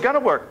 that's how he's going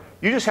to work.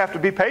 You just have to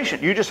be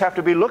patient. You just have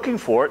to be looking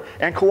for it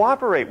and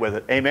cooperate with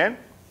it. Amen.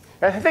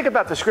 And think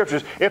about the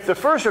scriptures. If the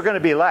first are going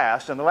to be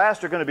last and the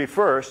last are going to be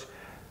first,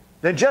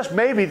 then just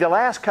maybe the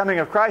last coming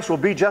of Christ will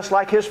be just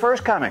like his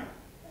first coming.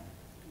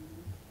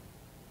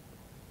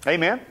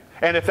 Amen?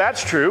 And if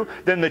that's true,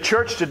 then the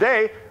church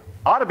today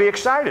ought to be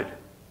excited.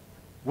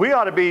 We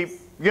ought to be,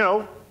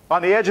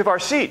 on the edge of our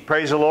seat,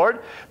 praise the Lord,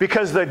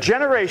 because the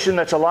generation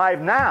that's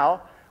alive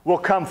now will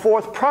come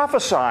forth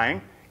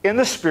prophesying in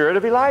the spirit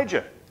of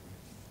Elijah.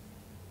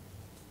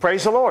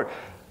 Praise the Lord.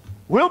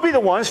 We'll be the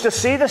ones to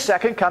see the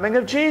second coming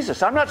of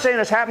Jesus. I'm not saying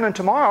it's happening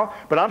tomorrow,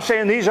 but I'm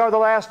saying these are the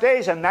last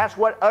days, and that's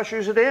what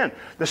ushers it in.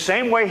 The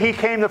same way he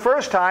came the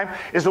first time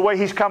is the way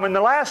he's coming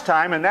the last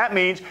time, and that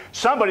means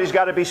somebody's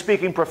got to be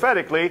speaking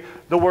prophetically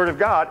the Word of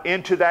God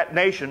into that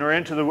nation or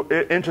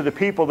into the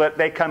people that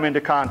they come into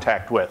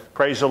contact with.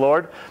 Praise the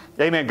Lord.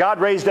 Amen.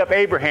 God raised up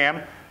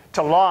Abraham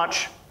to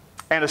launch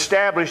and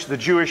establish the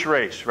Jewish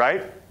race,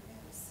 right?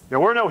 There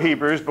were no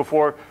Hebrews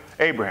before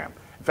Abraham.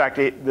 In fact,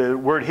 the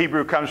word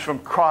Hebrew comes from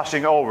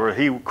crossing over.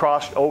 He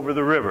crossed over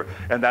the river,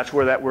 and that's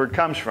where that word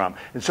comes from.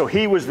 And so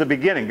he was the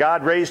beginning.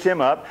 God raised him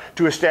up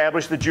to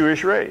establish the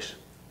Jewish race.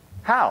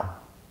 How?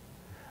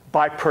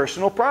 By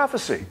personal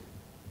prophecy.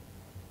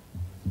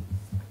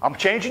 I'm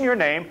changing your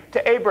name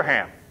to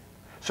Abraham.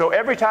 So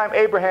every time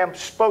Abraham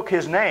spoke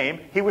his name,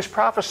 he was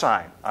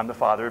prophesying, I'm the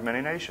father of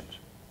many nations.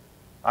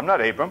 I'm not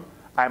Abram,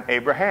 I'm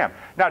Abraham.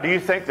 Now, do you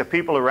think the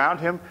people around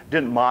him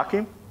didn't mock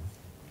him?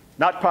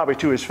 Not probably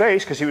to his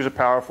face, because he was a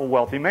powerful,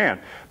 wealthy man.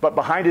 But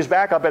behind his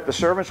back, I bet the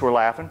servants were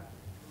laughing.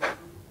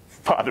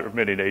 Father of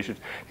many nations.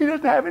 He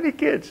doesn't have any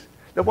kids.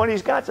 The one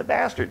he's got's a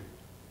bastard.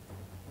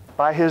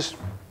 By his,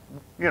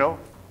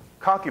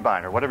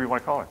 concubine, or whatever you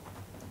want to call it.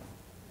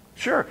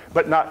 Sure,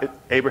 but not.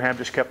 Abraham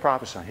just kept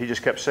prophesying. He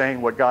just kept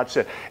saying what God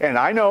said. And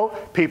I know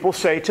people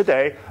say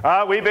today,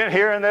 we've been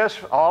hearing this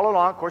all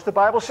along. Of course, the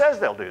Bible says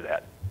they'll do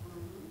that.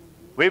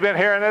 We've been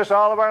hearing this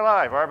all of our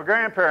life. Our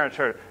grandparents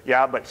heard it.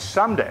 Yeah, but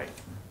someday,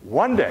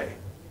 one day,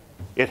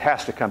 it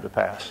has to come to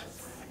pass.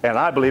 And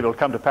I believe it'll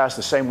come to pass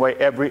the same way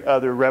every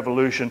other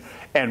revolution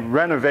and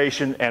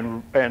renovation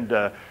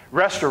and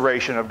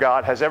restoration of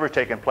God has ever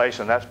taken place,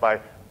 and that's by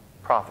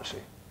prophecy.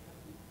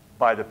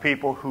 By the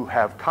people who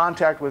have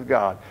contact with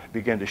God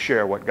begin to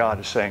share what God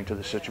is saying to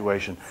the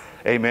situation.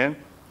 Amen?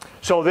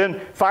 So then,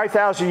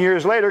 5,000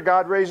 years later,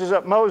 God raises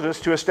up Moses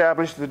to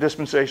establish the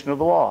dispensation of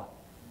the law.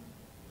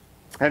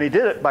 And he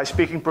did it by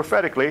speaking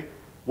prophetically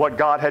what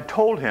God had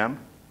told him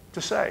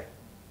to say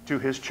to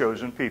his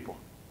chosen people.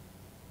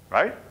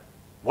 Right?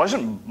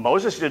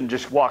 Moses didn't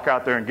just walk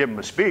out there and give him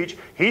a speech.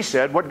 He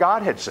said what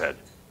God had said.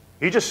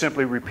 He just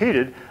simply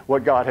repeated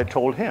what God had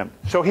told him.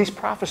 So he's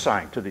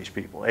prophesying to these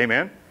people.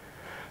 Amen?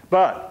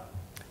 But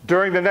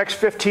during the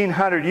next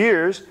 1,500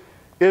 years,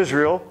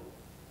 Israel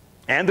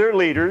and their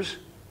leaders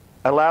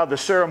allowed the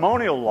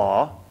ceremonial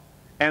law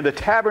and the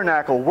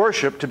tabernacle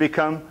worship to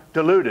become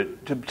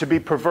diluted, to be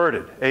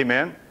perverted.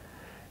 Amen?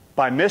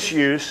 By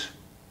misuse,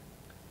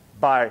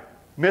 by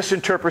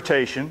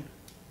misinterpretation,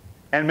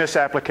 and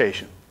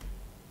misapplication.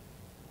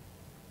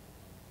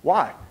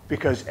 Why?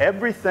 Because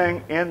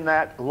everything in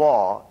that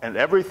law and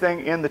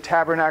everything in the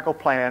tabernacle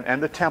plan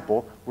and the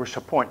temple were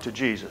to point to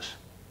Jesus.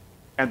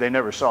 And they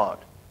never saw it.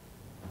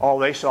 All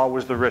they saw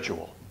was the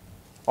ritual.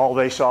 All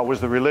they saw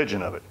was the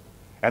religion of it.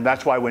 And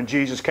that's why when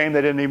Jesus came,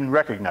 they didn't even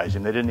recognize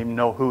him. They didn't even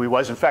know who he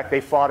was. In fact,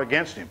 they fought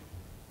against him.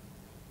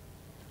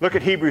 Look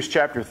at Hebrews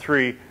chapter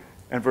 3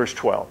 and verse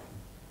 12.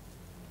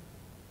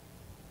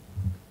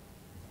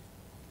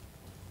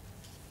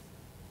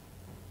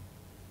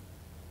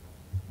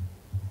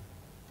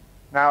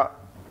 Now,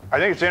 I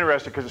think it's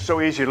interesting because it's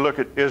so easy to look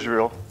at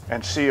Israel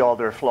and see all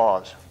their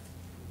flaws.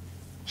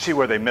 See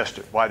where they missed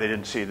it, why they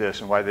didn't see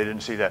this and why they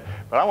didn't see that.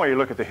 But I want you to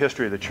look at the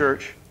history of the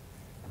church,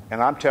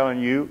 and I'm telling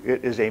you,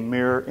 it is a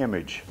mirror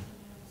image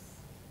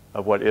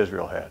of what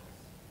Israel had.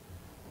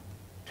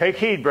 Take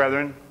heed,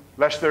 brethren,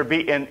 lest there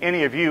be in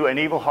any of you an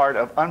evil heart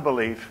of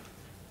unbelief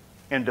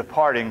in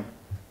departing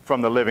from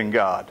the living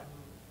God.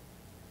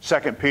 2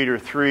 Peter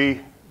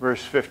 3,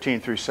 verse 15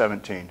 through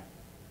 17.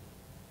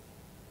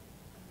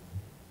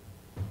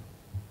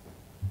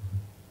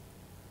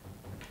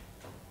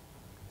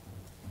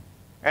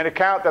 And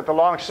account that the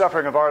long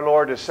suffering of our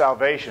Lord is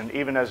salvation,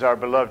 even as our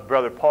beloved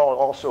brother Paul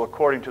also,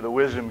 according to the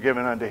wisdom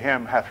given unto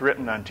him, hath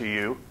written unto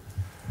you,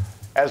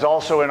 as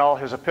also in all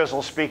his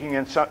epistles, speaking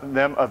in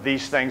them of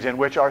these things, in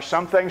which are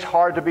some things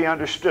hard to be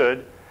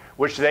understood,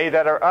 which they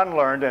that are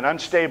unlearned and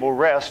unstable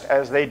wrest,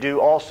 as they do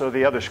also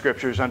the other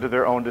scriptures, unto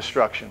their own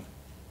destruction.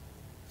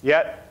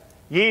 Yet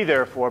ye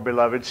therefore,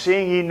 beloved,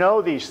 seeing ye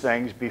know these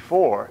things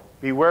before,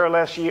 beware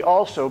lest ye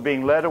also,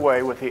 being led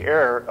away with the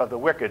error of the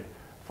wicked,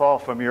 fall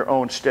from your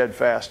own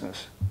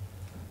steadfastness.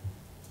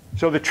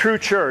 So the true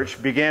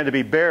church began to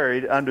be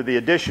buried under the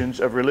additions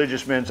of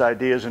religious men's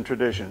ideas and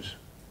traditions,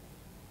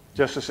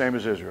 just the same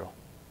as Israel.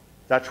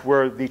 That's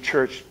where the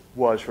church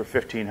was for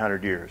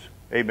 1,500 years.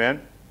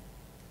 Amen?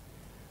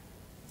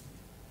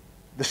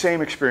 The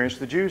same experience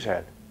the Jews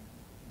had.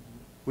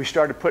 We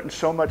started putting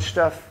so much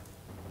stuff,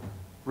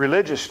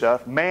 religious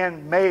stuff,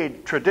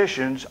 man-made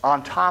traditions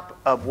on top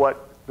of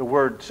what the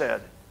Word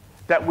said,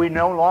 that we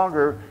no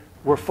longer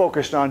were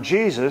focused on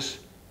Jesus,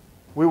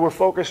 we were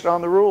focused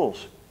on the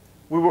rules.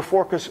 We were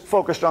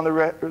focused on the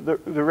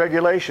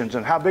regulations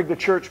and how big the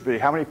church be,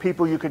 how many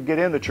people you could get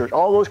in the church.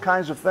 All those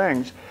kinds of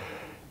things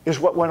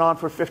is what went on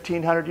for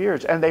 1,500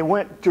 years. And they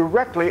went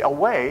directly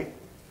away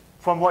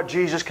from what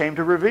Jesus came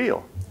to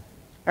reveal.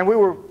 And we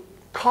were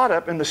caught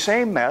up in the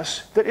same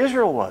mess that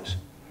Israel was.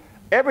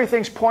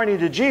 Everything's pointing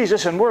to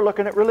Jesus, and we're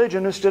looking at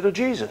religion instead of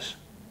Jesus.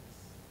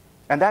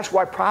 And that's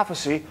why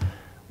prophecy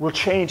will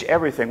change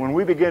everything. When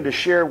we begin to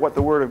share what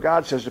the Word of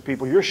God says to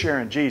people, you're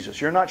sharing Jesus.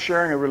 You're not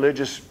sharing a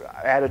religious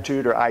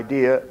attitude or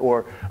idea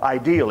or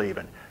ideal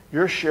even.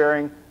 You're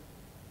sharing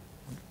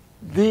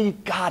the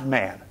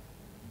God-man.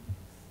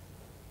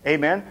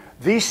 Amen?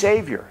 The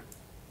Savior.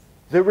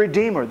 The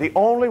Redeemer. The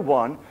only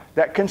one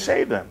that can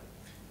save them.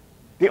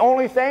 The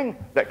only thing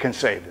that can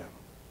save them.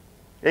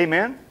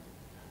 Amen?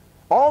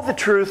 All the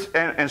truth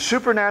and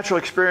supernatural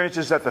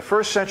experiences that the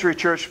first century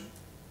church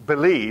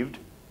believed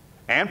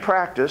and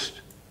practiced,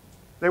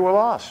 they were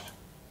lost.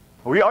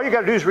 All you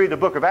got to do is read the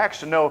book of Acts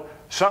to know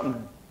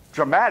something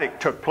dramatic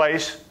took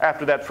place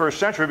after that first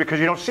century, because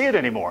you don't see it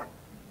anymore.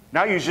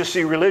 Now you just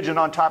see religion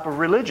on top of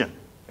religion.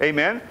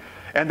 Amen?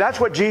 And that's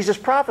what Jesus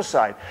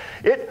prophesied.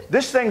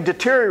 This thing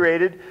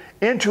deteriorated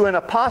into an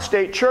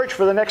apostate church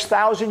for the next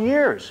 1,000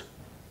 years.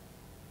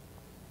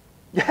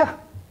 Yeah,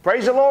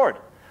 praise the Lord.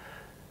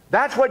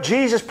 That's what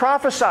Jesus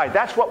prophesied.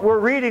 That's what we're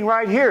reading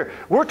right here.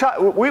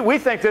 We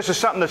think this is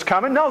something that's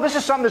coming. No, this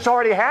is something that's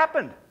already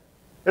happened.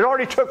 It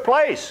already took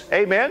place.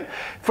 Amen?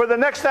 For the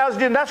next 1,000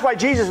 years. And that's why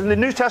Jesus and the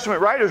New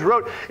Testament writers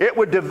wrote it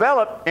would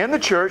develop in the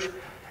church,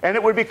 and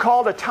it would be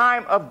called a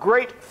time of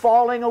great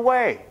falling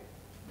away.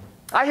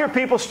 I hear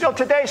people still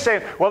today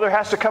saying, well, there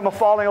has to come a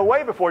falling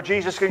away before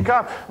Jesus can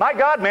come. My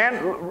God,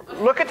 man,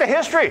 look at the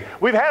history.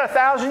 We've had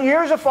 1,000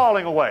 years of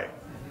falling away.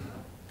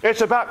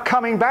 It's about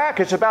coming back.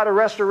 It's about a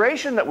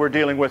restoration that we're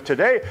dealing with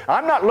today.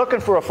 I'm not looking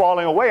for a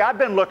falling away. I've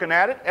been looking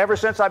at it ever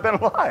since I've been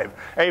alive.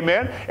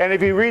 Amen? And if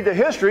you read the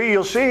history,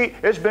 you'll see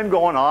it's been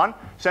going on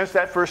since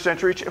that first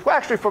century. Well,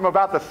 actually from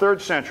about the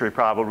 3rd century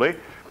probably.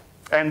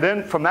 And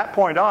then from that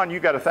point on, you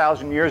got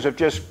 1,000 years of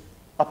just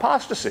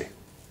apostasy.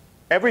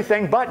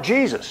 Everything but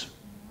Jesus.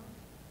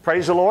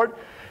 Praise the Lord.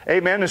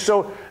 Amen. And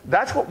so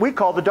that's what we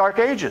call the Dark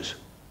Ages.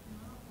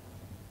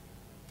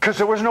 Because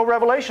there was no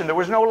revelation, there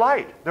was no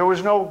light, there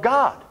was no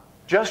God,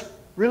 just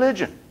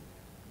religion.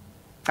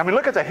 I mean,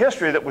 look at the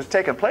history that was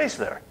taking place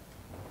there.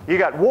 You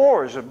got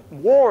wars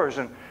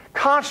and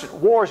constant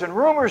wars and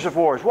rumors of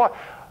wars. What?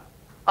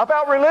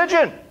 About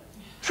religion.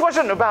 This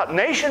wasn't about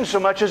nations so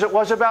much as it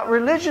was about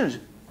religions.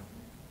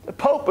 The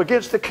Pope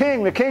against the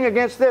king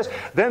against this,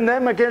 then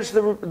them against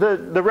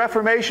the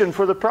Reformation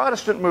for the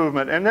Protestant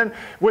movement. And then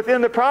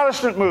within the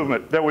Protestant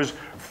movement, there was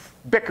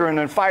bickering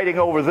and fighting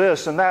over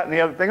this and that and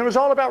the other thing. It was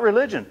all about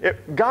religion.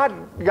 God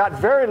got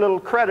very little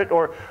credit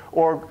or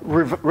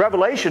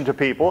revelation to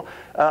people.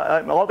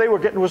 All they were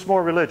getting was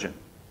more religion.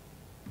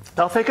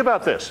 Now think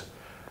about this.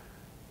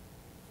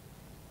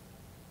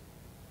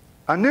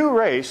 A new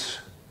race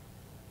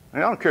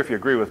And I don't care if you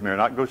agree with me or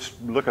not. Go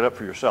look it up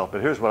for yourself.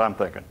 But here's what I'm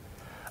thinking.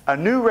 A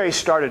new race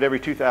started every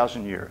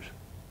 2,000 years.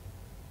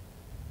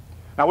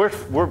 Now,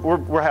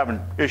 we're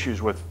having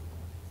issues with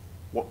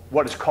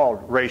what is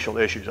called racial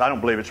issues. I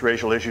don't believe it's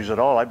racial issues at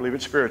all. I believe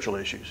it's spiritual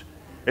issues.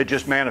 It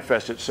just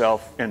manifests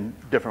itself in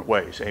different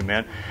ways.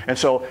 Amen? And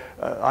so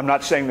I'm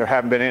not saying there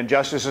haven't been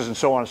injustices and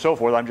so on and so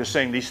forth. I'm just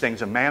saying these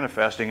things are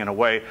manifesting in a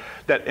way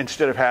that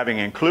instead of having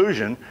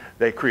inclusion,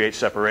 they create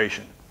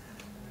separation.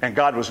 And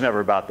God was never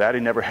about that.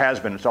 He never has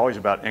been. It's always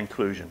about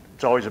inclusion.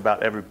 It's always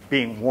about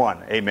being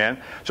one. Amen?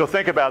 So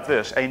think about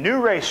this. A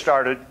new race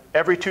started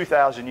every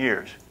 2,000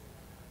 years.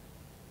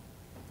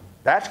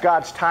 That's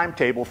God's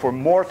timetable for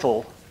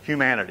mortal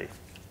humanity.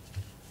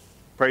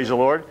 Praise the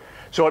Lord.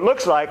 So it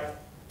looks like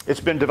it's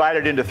been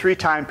divided into 3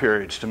 time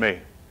periods to me.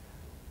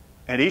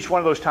 And each one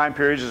of those time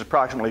periods is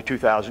approximately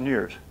 2,000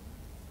 years.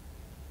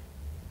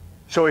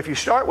 So if you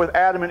start with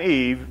Adam and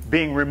Eve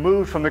being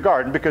removed from the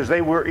garden because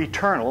they were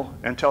eternal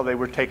until they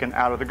were taken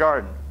out of the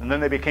garden. And then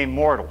they became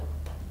mortal.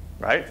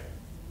 Right?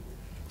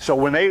 So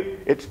when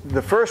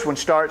the first one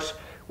starts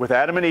with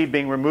Adam and Eve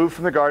being removed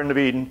from the Garden of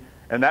Eden,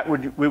 and that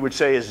we would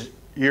say is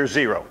year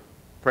 0.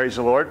 Praise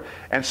the Lord.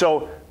 And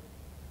so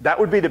that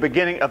would be the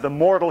beginning of the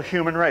mortal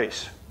human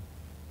race.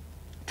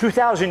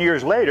 2,000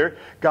 years later,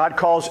 God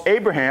calls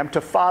Abraham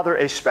to father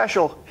a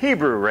special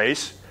Hebrew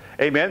race,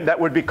 amen, that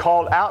would be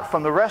called out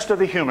from the rest of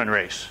the human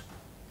race.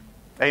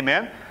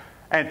 Amen.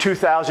 And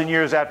 2,000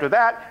 years after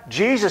that,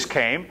 Jesus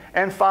came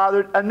and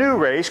fathered a new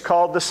race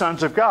called the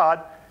sons of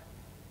God,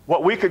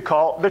 what we could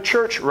call the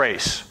church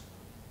race.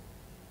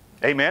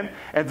 Amen.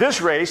 And this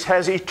race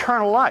has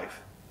eternal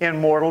life in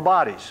mortal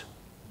bodies.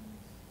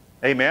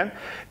 Amen.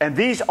 And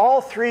these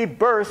all 3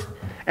 birthed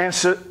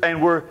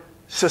and were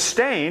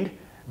sustained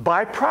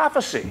by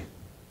prophecy,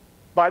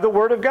 by the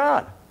Word of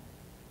God.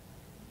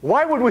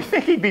 Why would we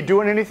think He'd be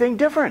doing anything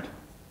different?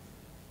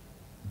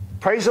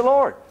 Praise the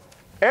Lord.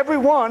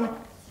 Everyone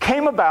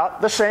came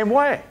about the same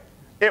way.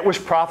 It was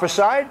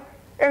prophesied,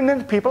 and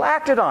then people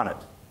acted on it.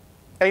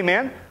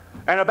 Amen.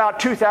 And about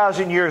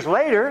 2,000 years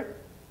later,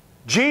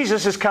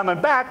 Jesus is coming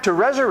back to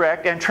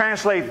resurrect and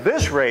translate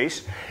this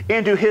race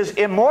into His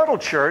immortal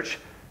church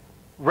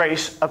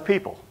race of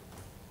people.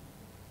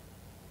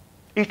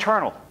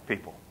 Eternal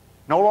people.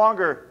 No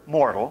longer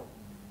mortal,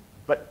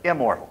 but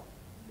immortal.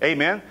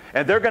 Amen?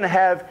 And they're going to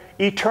have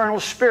eternal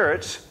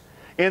spirits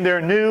in their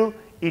new,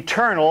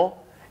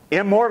 eternal,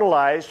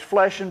 immortalized,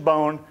 flesh and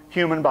bone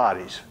human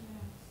bodies.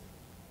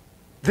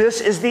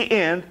 This is the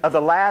end of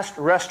the last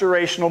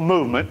restorational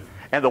movement,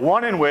 and the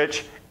one in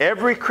which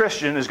every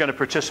Christian is going to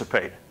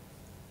participate.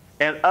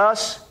 And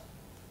us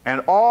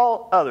and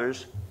all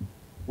others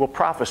will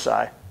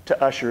prophesy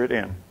to usher it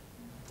in.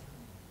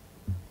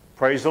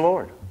 Praise the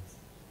Lord.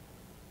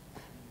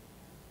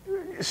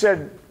 It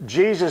said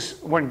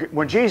Jesus,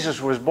 when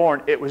Jesus was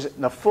born, it was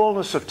in the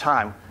fullness of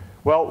time.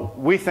 Well,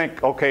 we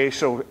think, okay,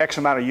 so X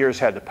amount of years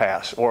had to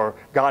pass, or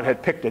God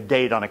had picked a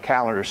date on a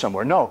calendar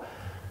somewhere. No.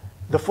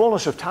 The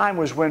fullness of time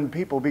was when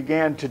people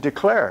began to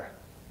declare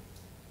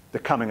the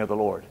coming of the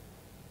Lord.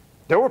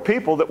 There were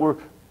people that were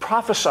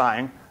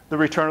prophesying the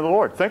return of the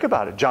Lord. Think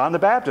about it. John the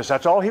Baptist,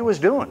 that's all he was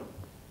doing.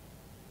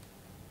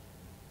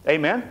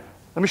 Amen?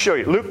 Let me show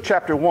you. Luke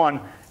chapter 1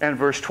 and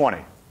verse 20.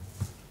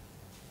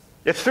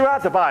 It's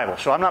throughout the Bible,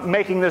 so I'm not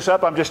making this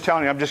up. I'm just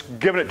telling you. I'm just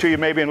giving it to you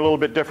maybe in a little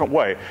bit different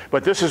way.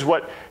 But this is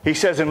what he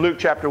says in Luke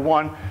chapter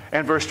 1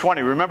 and verse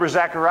 20. Remember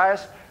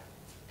Zacharias,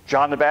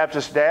 John the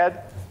Baptist's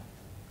dad?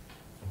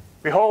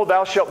 Behold,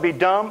 thou shalt be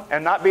dumb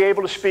and not be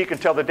able to speak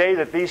until the day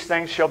that these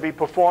things shall be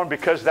performed,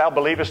 because thou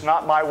believest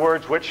not my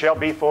words, which shall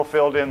be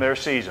fulfilled in their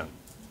season.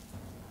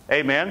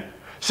 Amen?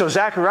 So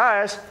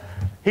Zacharias,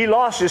 he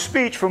lost his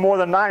speech for more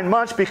than 9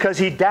 months because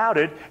he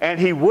doubted, and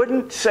he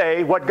wouldn't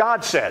say what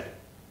God said.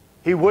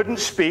 He wouldn't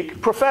speak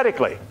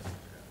prophetically.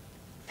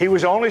 He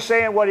was only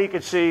saying what he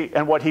could see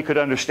and what he could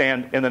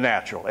understand in the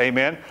natural.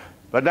 Amen?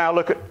 But now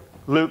look at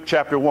Luke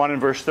chapter 1 and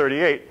verse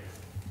 38.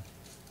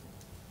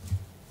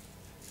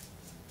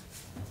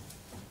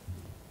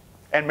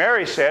 And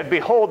Mary said,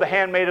 Behold the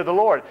handmaid of the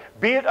Lord.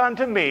 Be it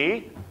unto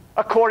me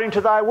according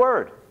to thy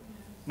word.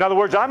 In other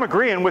words, I'm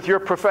agreeing with your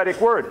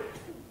prophetic word.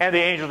 And the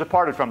angel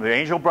departed from her. The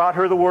angel brought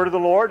her the word of the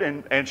Lord,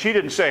 and she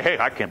didn't say, hey,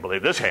 I can't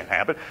believe this can't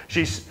happen.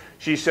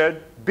 She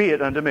said, be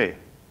it unto me,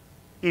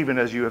 even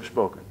as you have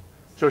spoken.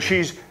 So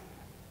she's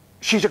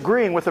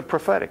agreeing with the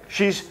prophetic.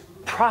 She's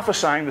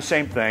prophesying the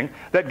same thing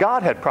that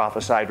God had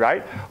prophesied,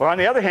 right? Or on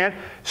the other hand,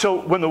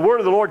 so when the word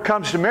of the Lord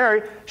comes to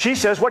Mary, she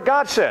says what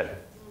God said.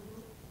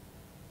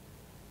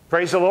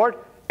 Praise the Lord.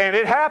 And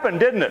it happened,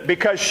 didn't it?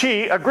 Because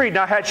she agreed.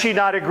 Now, had she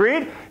not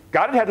agreed,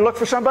 God had to look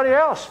for somebody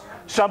else.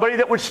 Somebody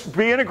that would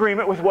be in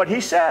agreement with what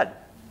he said.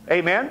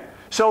 Amen?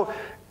 So,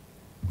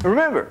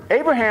 remember,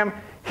 Abraham,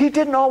 he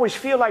didn't always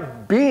feel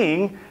like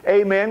being,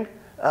 amen,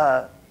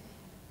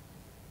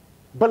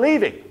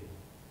 believing.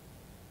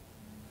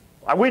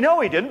 We know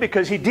he didn't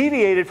because he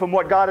deviated from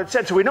what God had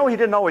said. So we know he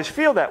didn't always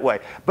feel that way.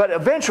 But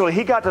eventually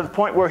he got to the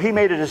point where he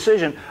made a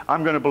decision,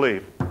 I'm going to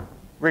believe,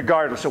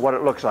 regardless of what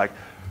it looks like.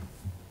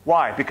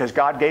 Why? Because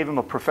God gave him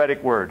a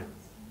prophetic word.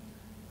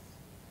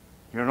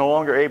 You're no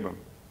longer Abram.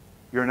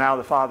 You're now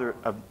the father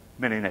of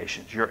many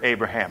nations. You're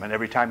Abraham. And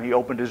every time he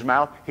opened his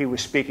mouth, he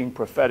was speaking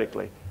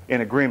prophetically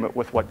in agreement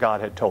with what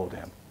God had told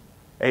him.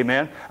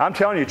 Amen? I'm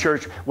telling you,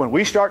 church, when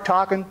we start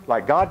talking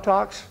like God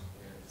talks,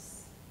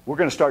 we're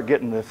going to start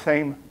getting the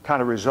same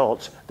kind of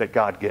results that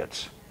God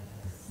gets.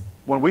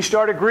 When we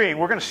start agreeing,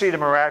 we're going to see the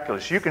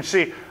miraculous. You can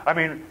see, I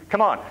mean,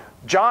 come on.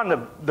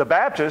 John the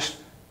Baptist,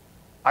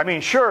 I mean,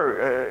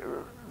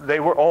 sure, they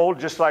were old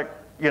just like,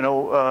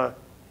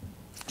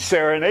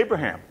 Sarah and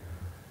Abraham.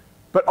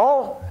 But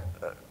all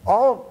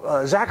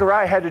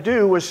Zechariah had to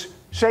do was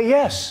say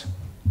yes.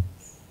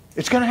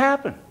 It's going to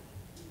happen.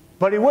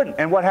 But he wouldn't.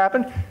 And what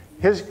happened?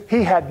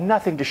 He had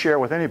nothing to share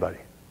with anybody.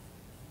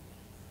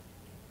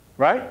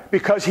 Right?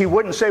 Because he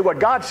wouldn't say what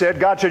God said.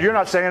 God said, you're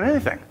not saying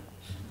anything.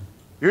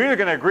 You're either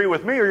going to agree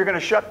with me or you're going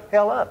to shut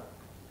hell up.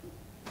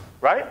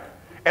 Right?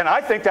 And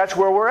I think that's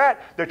where we're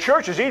at. The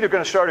church is either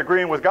going to start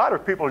agreeing with God or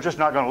people are just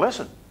not going to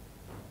listen.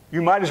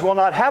 You might as well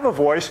not have a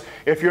voice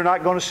if you're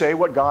not going to say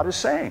what God is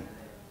saying.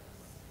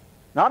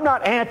 Now, I'm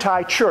not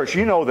anti-church.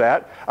 You know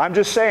that. I'm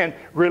just saying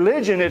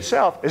religion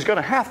itself is going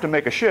to have to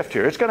make a shift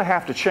here. It's going to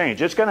have to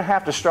change. It's going to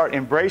have to start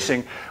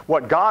embracing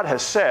what God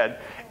has said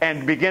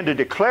and begin to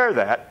declare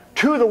that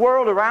to the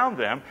world around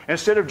them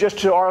instead of just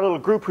to our little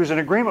group who's in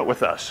agreement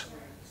with us.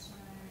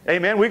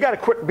 Amen. We've got to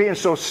quit being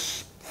so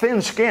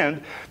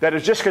thin-skinned that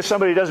it's just because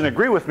somebody doesn't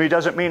agree with me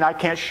doesn't mean I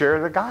can't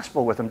share the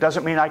gospel with them.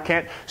 Doesn't mean I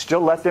can't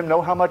still let them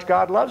know how much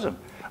God loves them.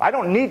 I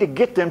don't need to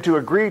get them to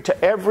agree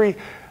to every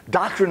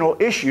doctrinal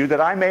issue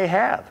that I may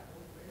have.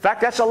 In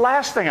fact, that's the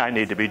last thing I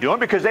need to be doing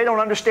because they don't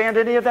understand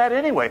any of that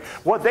anyway.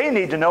 What they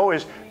need to know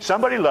is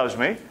somebody loves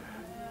me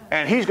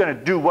and he's going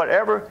to do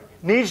whatever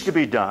needs to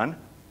be done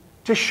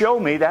to show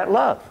me that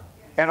love.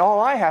 And all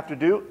I have to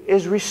do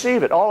is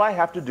receive it. All I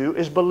have to do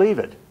is believe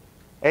it.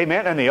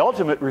 Amen. And the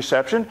ultimate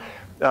reception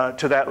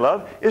to that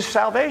love is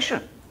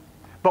salvation.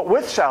 But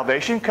with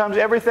salvation comes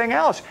everything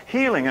else.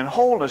 Healing and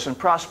wholeness and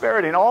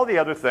prosperity and all the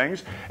other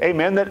things,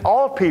 amen, that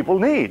all people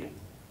need.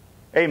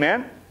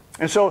 Amen?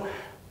 And so,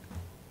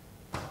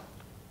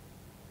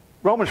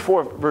 Romans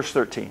 4, verse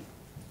 13.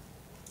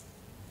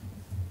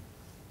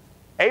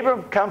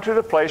 Abram come to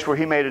the place where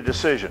he made a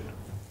decision.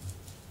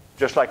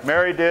 Just like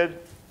Mary did,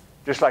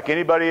 just like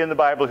anybody in the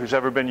Bible who's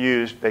ever been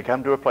used, they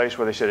come to a place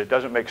where they said, it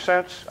doesn't make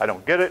sense, I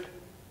don't get it,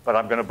 but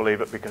I'm going to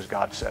believe it because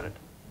God said it.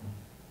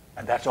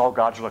 And that's all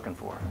God's looking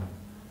for.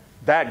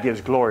 That gives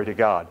glory to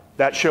God.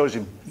 That shows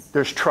him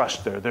there's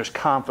trust there, there's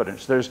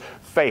confidence, there's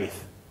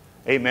faith.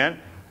 Amen?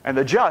 And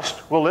the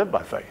just will live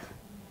by faith.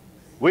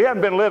 We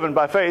haven't been living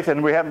by faith,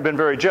 and we haven't been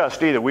very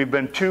just either. We've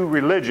been too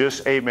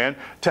religious, amen,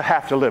 to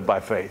have to live by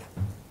faith.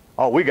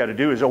 All we got to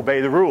do is obey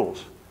the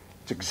rules.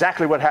 It's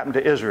exactly what happened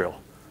to Israel.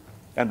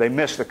 And they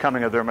missed the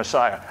coming of their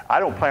Messiah.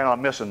 I don't plan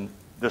on missing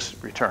this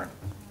return.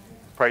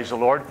 Praise the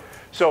Lord.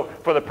 So,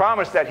 for the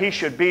promise that he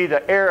should be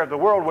the heir of the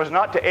world was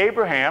not to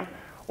Abraham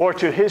or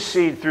to his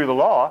seed through the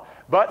law,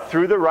 but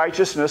through the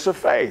righteousness of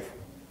faith.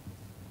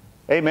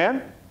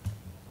 Amen?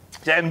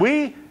 And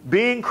we,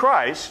 being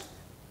Christ,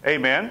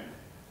 amen,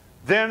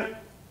 then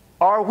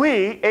are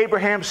we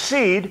Abraham's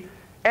seed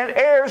and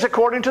heirs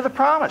according to the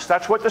promise.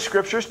 That's what the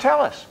Scriptures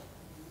tell us.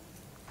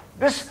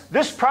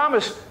 This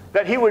promise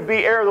that he would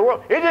be heir of the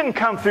world, it didn't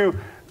come through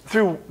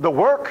the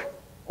work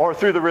or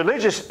through the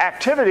religious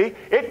activity.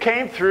 It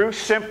came through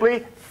simply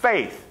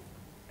faith.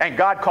 And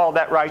God called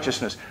that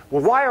righteousness.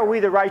 Well, why are we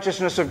the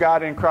righteousness of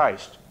God in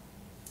Christ?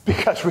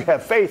 Because we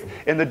have faith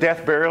in the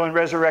death, burial, and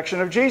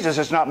resurrection of Jesus.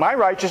 It's not my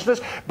righteousness,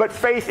 but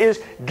faith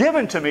is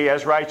given to me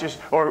as righteous,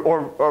 or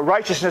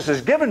righteousness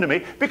is given to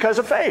me because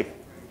of faith.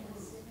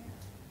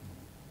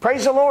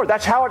 Praise the Lord.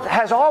 That's how it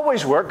has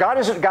always worked. God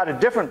hasn't got a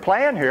different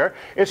plan here.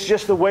 It's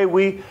just the way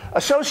we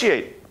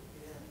associate,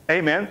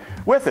 amen,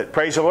 with it.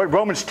 Praise the Lord.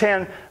 Romans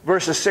 10,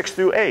 verses 6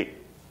 through 8.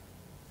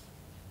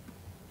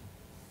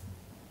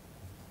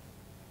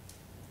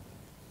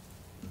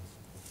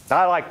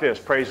 I like this,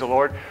 praise the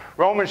Lord.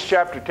 Romans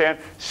chapter 10,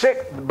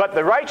 6, but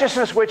the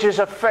righteousness which is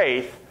of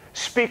faith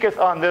speaketh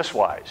on this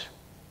wise.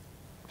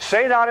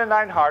 Say not in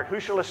thine heart,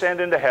 who shall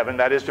ascend into heaven,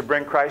 that is to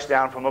bring Christ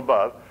down from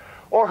above,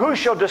 or who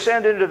shall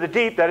descend into the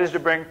deep, that is to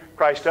bring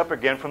Christ up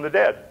again from the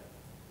dead.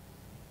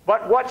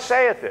 But what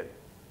saith it?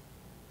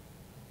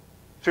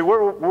 See,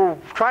 we're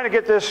trying to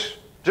get this,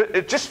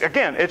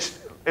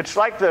 it's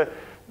like the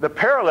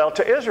parallel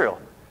to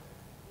Israel.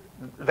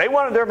 They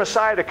wanted their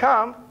Messiah to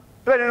come,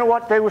 but they didn't know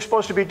what they were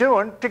supposed to be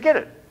doing to get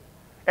it.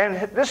 And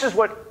this is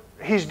what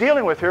he's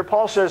dealing with here.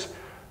 Paul says,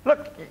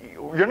 look,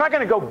 you're not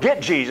going to go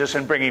get Jesus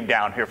and bring him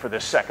down here for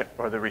this second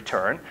or the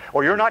return,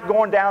 or you're not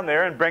going down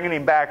there and bringing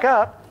him back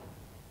up.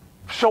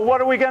 So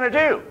what are we going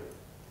to do?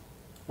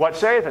 What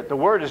saith it? The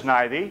word is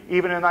nigh thee,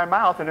 even in thy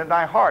mouth and in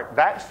thy heart.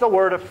 That's the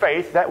word of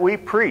faith that we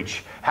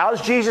preach.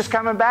 How's Jesus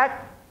coming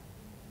back?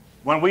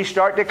 When we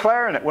start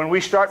declaring it, when we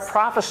start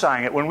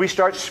prophesying it, when we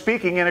start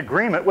speaking in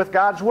agreement with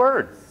God's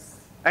word.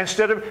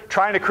 Instead of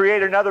trying to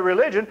create another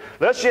religion,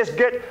 let's just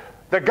get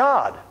the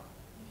God,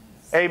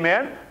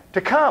 amen,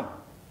 to come.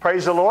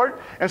 Praise the Lord.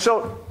 And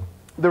so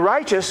the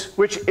righteousness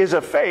which is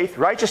of faith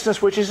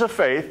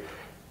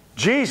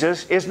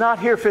Jesus is not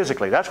here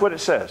physically. That's what it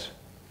says.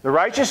 The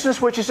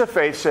righteousness which is of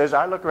faith says,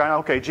 I look around,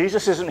 okay,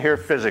 Jesus isn't here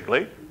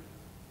physically,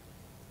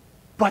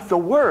 but the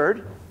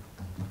Word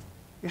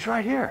is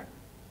right here.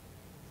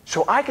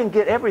 So I can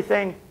get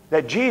everything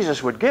that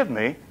Jesus would give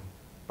me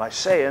by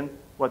saying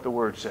what the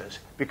Word says,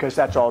 because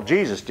that's all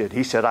Jesus did.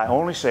 He said, I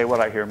only say what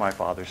I hear my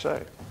Father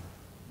say.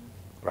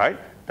 Right?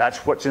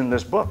 That's what's in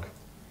this book.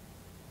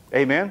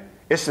 Amen?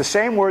 It's the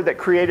same Word that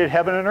created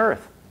heaven and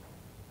earth.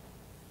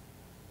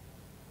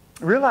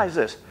 Realize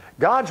this.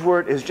 God's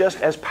Word is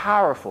just as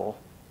powerful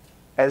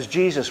as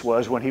Jesus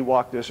was when He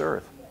walked this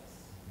earth.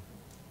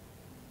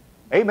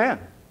 Amen.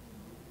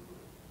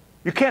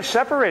 You can't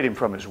separate Him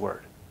from His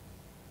Word.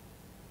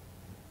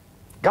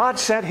 God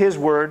sent His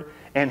Word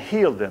and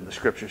healed them, the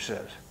Scripture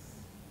says.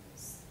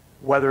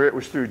 Whether it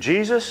was through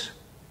Jesus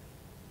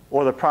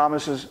or the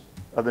promises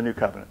of the New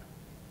Covenant.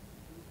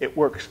 It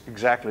works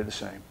exactly the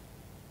same.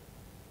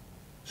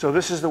 So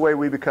this is the way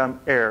we become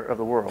heir of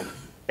the world,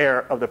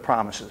 heir of the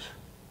promises,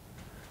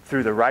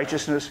 through the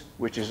righteousness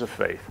which is of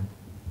faith,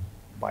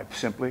 by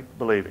simply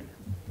believing.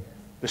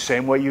 The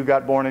same way you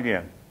got born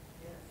again,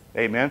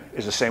 amen,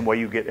 is the same way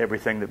you get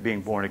everything that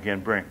being born again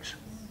brings.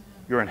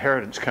 Your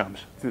inheritance comes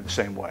through the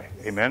same way,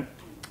 amen.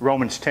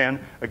 Romans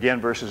 10, again,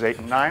 verses 8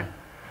 and 9.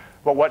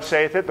 But what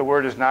saith it? The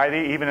word is nigh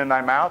thee, even in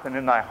thy mouth and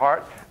in thy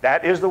heart.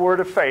 That is the word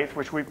of faith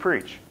which we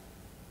preach.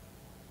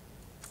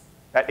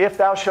 That if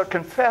thou shalt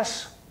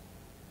confess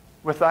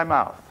with thy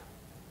mouth.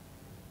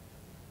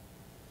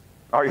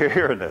 Are you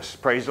hearing this?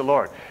 Praise the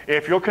Lord.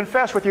 If you'll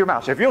confess with your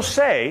mouth, if you'll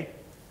say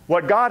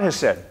what God has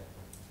said,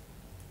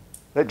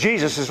 that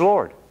Jesus is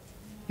Lord,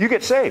 you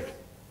get saved.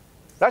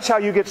 That's how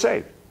you get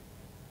saved.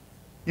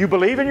 You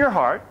believe in your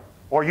heart,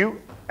 or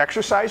you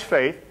exercise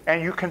faith,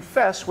 and you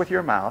confess with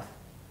your mouth,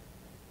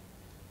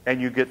 and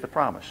you get the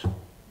promise.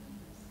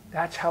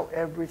 That's how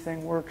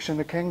everything works in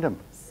the kingdom.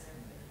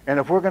 And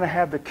if we're going to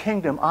have the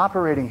kingdom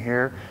operating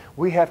here,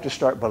 we have to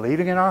start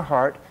believing in our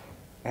heart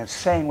and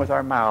saying with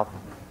our mouth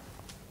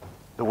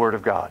the Word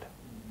of God.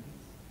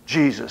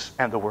 Jesus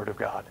and the Word of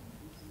God.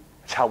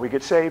 It's how we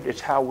get saved.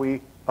 It's how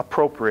we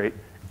appropriate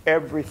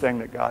everything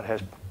that God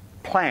has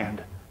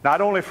planned,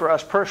 not only for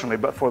us personally,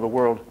 but for the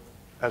world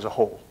as a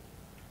whole.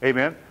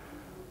 Amen?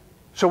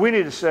 So we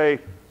need to say,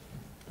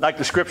 like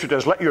the Scripture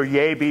does, let your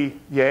yea be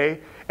yea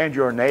and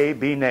your nay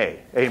be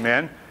nay.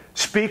 Amen?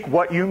 Speak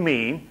what you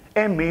mean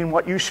and mean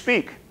what you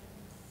speak.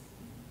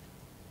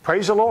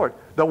 Praise the Lord.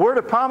 The word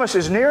of promise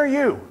is near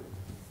you.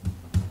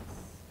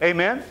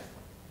 Amen?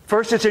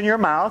 First it's in your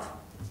mouth,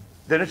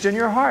 then it's in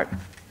your heart.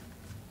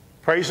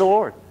 Praise the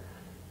Lord.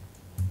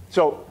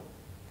 So,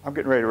 I'm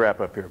getting ready to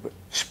wrap up here, but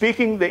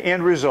speaking the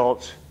end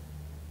results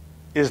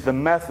is the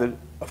method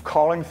of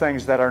calling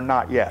things that are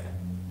not yet.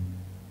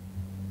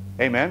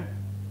 Amen?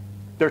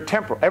 They're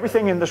temporal.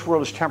 Everything in this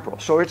world is temporal,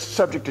 so it's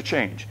subject to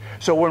change.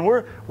 So when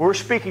we're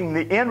speaking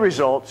the end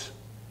results,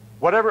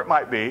 whatever it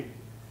might be,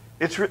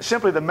 it's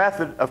simply the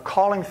method of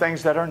calling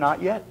things that are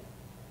not yet.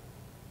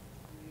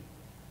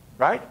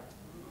 Right?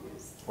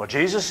 Well,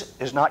 Jesus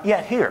is not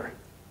yet here,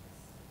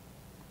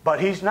 but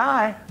He's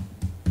nigh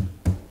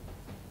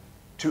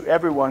to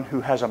everyone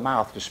who has a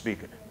mouth to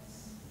speak it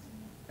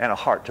and a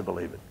heart to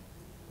believe it.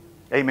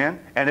 Amen?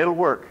 And it'll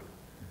work.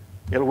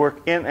 It'll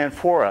work in and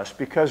for us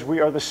because we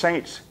are the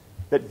saints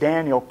that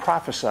Daniel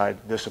prophesied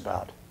this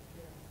about.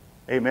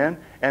 Amen?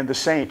 And the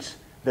saints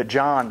that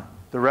John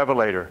the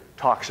Revelator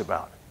talks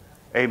about.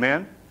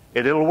 Amen?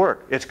 It'll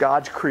work. It's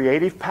God's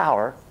creative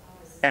power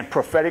and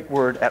prophetic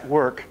word at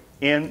work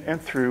in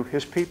and through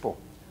His people.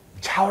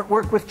 It's how it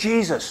worked with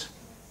Jesus.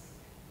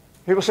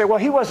 People say, well,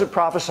 He wasn't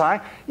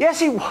prophesying. Yes,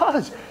 He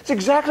was. It's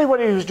exactly what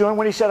He was doing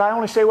when He said, I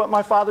only say what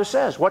my Father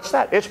says. What's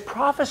that? It's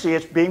prophecy.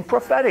 It's being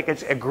prophetic.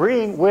 It's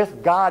agreeing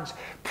with God's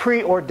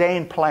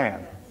preordained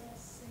plan.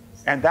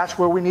 And that's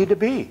where we need to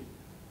be.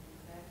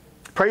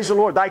 Praise the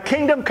Lord. Thy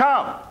kingdom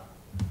come.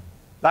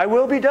 Thy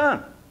will be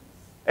done.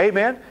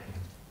 Amen.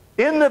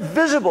 In the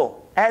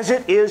visible as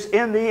it is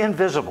in the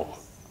invisible.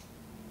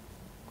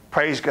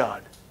 Praise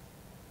God.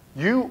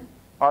 You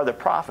are the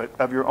prophet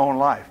of your own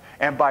life.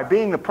 And by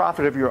being the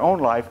prophet of your own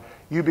life,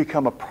 you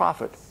become a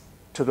prophet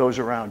to those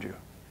around you.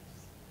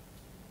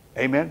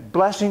 Amen.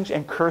 Blessings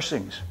and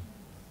cursings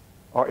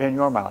are in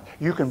your mouth.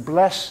 You can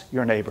bless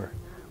your neighbor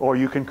or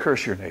you can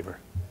curse your neighbor.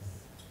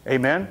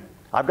 Amen.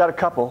 I've got a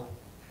couple,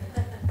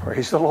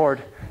 praise the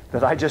Lord,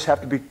 that I just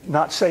have to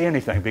not say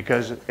anything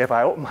because if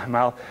I open my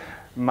mouth,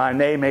 my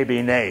nay may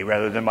be nay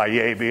rather than my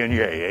yea being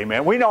yea.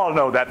 Amen. We all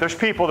know that. There's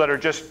people that are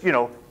just,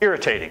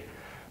 irritating.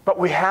 But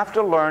we have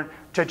to learn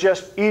to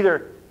just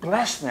either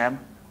bless them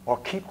or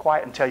keep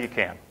quiet until you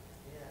can.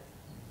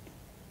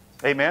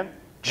 Amen.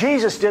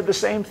 Jesus did the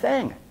same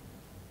thing.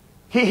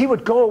 He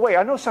would go away.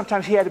 I know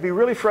sometimes He had to be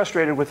really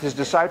frustrated with His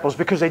disciples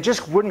because they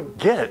just wouldn't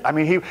get it. I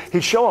mean,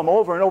 He'd show them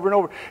over and over and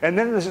over. And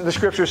then the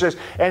Scripture says,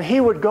 and He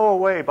would go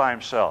away by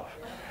Himself.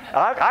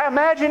 I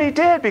imagine He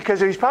did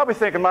because He's probably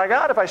thinking, my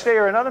God, if I stay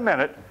here another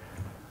minute,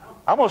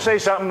 I'm going to say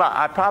something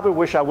I probably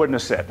wish I wouldn't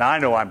have said. Now, I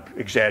know I'm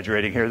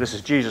exaggerating here. This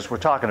is Jesus we're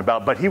talking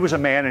about. But He was a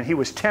man and He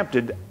was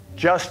tempted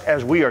just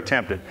as we are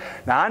tempted.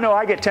 Now, I know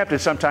I get tempted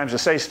sometimes to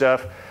say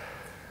stuff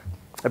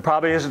that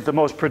probably isn't the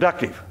most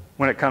productive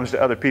when it comes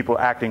to other people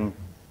acting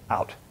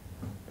out.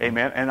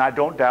 Amen? And I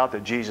don't doubt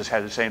that Jesus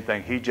had the same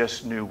thing. He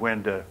just knew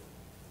when to,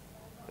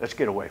 let's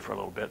get away for a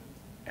little bit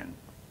and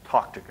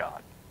talk to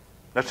God.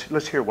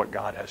 Let's hear what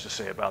God has to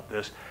say about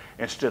this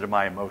instead of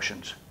my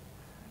emotions.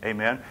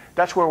 Amen?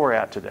 That's where we're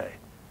at today.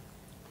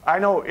 I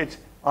know it's,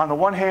 on the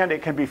one hand,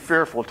 it can be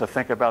fearful to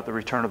think about the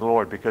return of the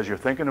Lord because you're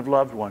thinking of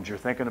loved ones. You're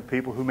thinking of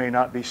people who may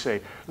not be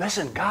saved.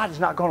 Listen, God is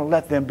not going to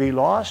let them be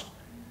lost.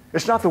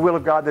 It's not the will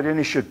of God that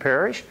any should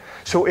perish.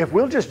 So if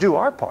we'll just do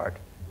our part,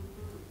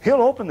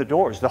 He'll open the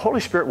doors. The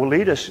Holy Spirit will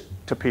lead us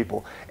to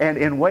people and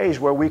in ways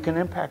where we can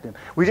impact them.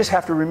 We just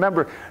have to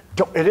remember,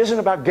 it isn't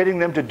about getting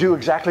them to do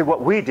exactly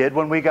what we did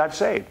when we got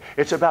saved.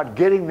 It's about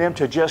getting them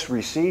to just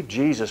receive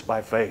Jesus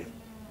by faith.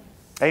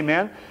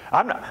 Amen?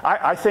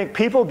 I think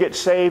people get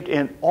saved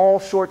in all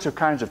sorts of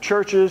kinds of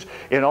churches,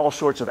 in all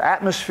sorts of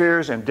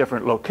atmospheres, and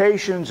different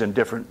locations, and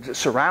different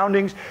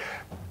surroundings.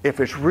 If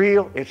it's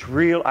real, it's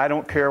real. I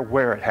don't care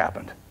where it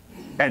happened.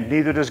 And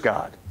neither does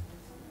God.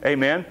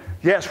 Amen?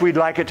 Yes, we'd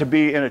like it to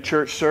be in a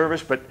church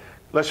service, but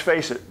let's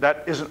face it,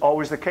 that isn't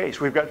always the case.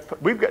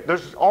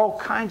 There's all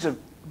kinds of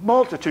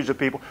multitudes of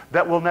people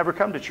that will never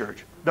come to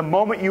church. The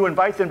moment you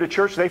invite them to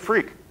church, they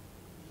freak.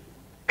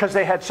 Because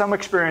they had some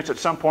experience at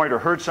some point or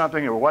heard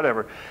something or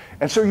whatever.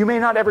 And so you may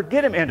not ever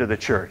get them into the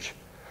church.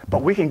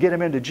 But we can get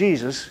them into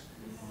Jesus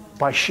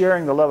by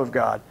sharing the love of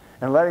God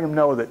and letting them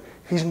know that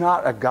He's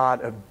not a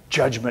God of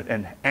judgment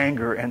and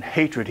anger and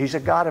hatred. He's a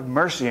God of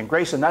mercy and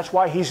grace. And that's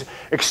why He's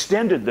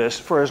extended this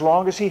for as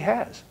long as He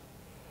has.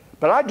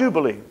 But I do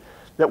believe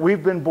that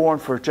we've been born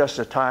for just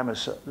a time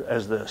as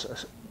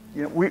this.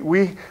 You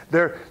know,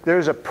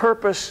 there's a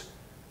purpose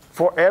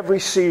for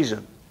every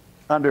season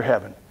under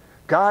heaven.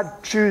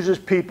 God chooses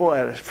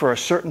people for a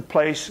certain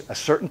place, a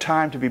certain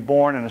time to be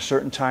born, and a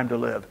certain time to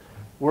live.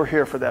 We're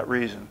here for that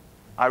reason.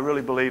 I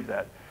really believe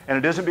that. And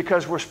it isn't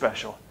because we're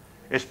special.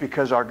 It's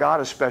because our God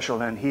is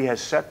special and He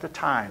has set the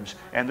times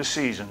and the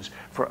seasons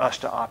for us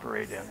to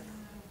operate in.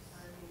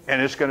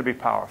 And it's going to be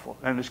powerful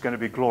and it's going to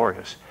be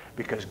glorious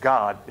because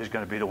God is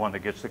going to be the one that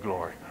gets the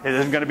glory. It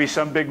isn't going to be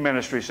some big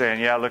ministry saying,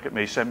 yeah, look at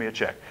me, send me a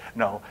check.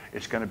 No,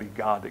 it's going to be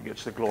God that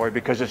gets the glory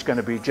because it's going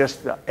to be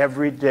just the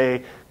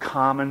everyday,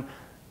 common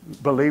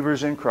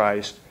believers in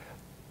Christ,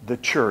 the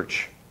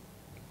church,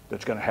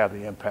 that's going to have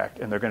the impact.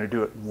 And they're going to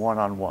do it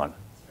one-on-one.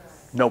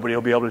 Nobody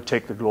will be able to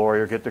take the glory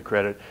or get the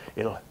credit.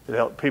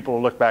 People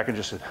will look back and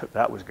just say,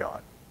 that was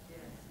God.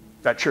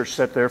 That church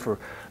sat there for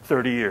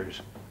 30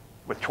 years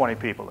with 20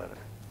 people in it.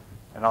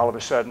 And all of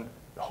a sudden,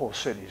 the whole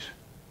city's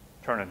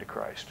turning to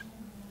Christ.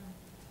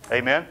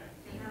 Amen?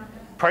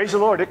 Praise the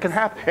Lord. It can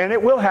happen. And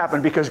it will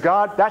happen because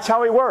God, that's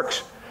how He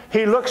works.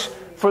 He looks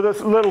for the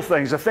little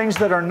things, the things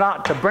that are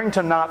not, to bring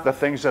to naught the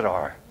things that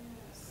are.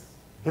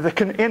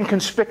 The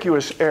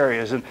inconspicuous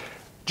areas. And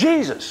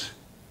Jesus,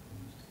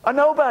 a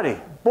nobody,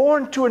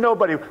 born to a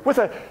nobody, with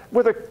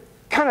a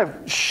kind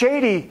of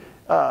shady,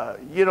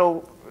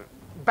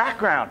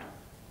 background.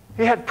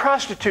 He had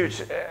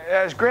prostitutes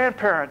as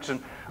grandparents,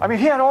 and I mean,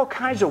 he had all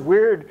kinds of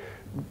weird,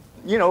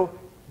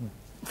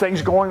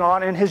 things going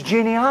on in his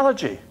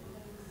genealogy.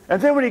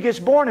 And then when he gets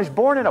born, he's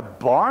born in a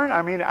barn.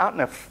 I mean, out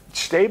in a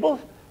stable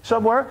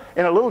somewhere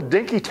in a little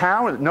dinky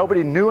town that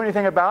nobody knew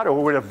anything about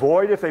or would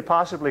avoid if they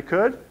possibly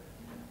could.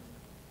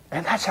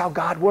 And that's how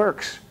God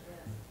works.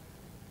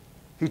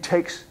 He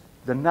takes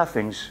the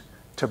nothings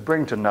to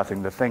bring to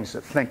nothing the things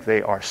that think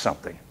they are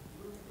something.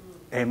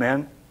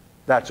 Amen?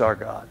 That's our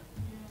God.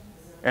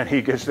 And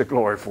He gets the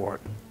glory for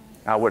it.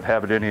 I wouldn't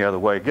have it any other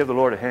way. Give the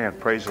Lord a hand.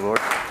 Praise the Lord.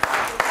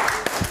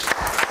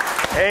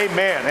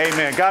 Amen.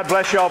 Amen. God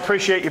bless you all.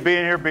 Appreciate you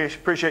being here.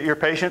 Appreciate your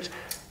patience.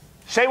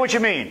 Say what you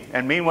mean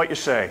and mean what you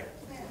say.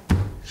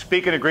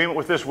 Speak in agreement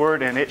with this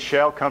word and it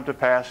shall come to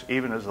pass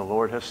even as the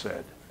Lord has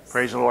said.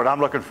 Praise the Lord. I'm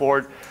looking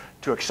forward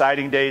to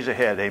exciting days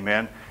ahead.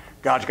 Amen.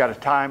 God's got a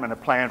time and a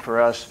plan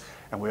for us,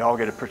 and we all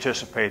get to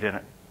participate in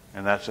it.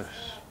 And that's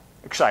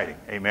exciting.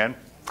 Amen.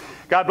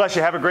 God bless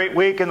you. Have a great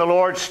week in the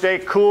Lord. Stay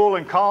cool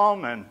and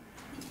calm and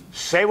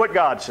say what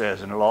God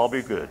says, and it'll all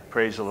be good.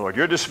 Praise the Lord.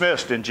 You're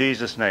dismissed in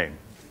Jesus' name.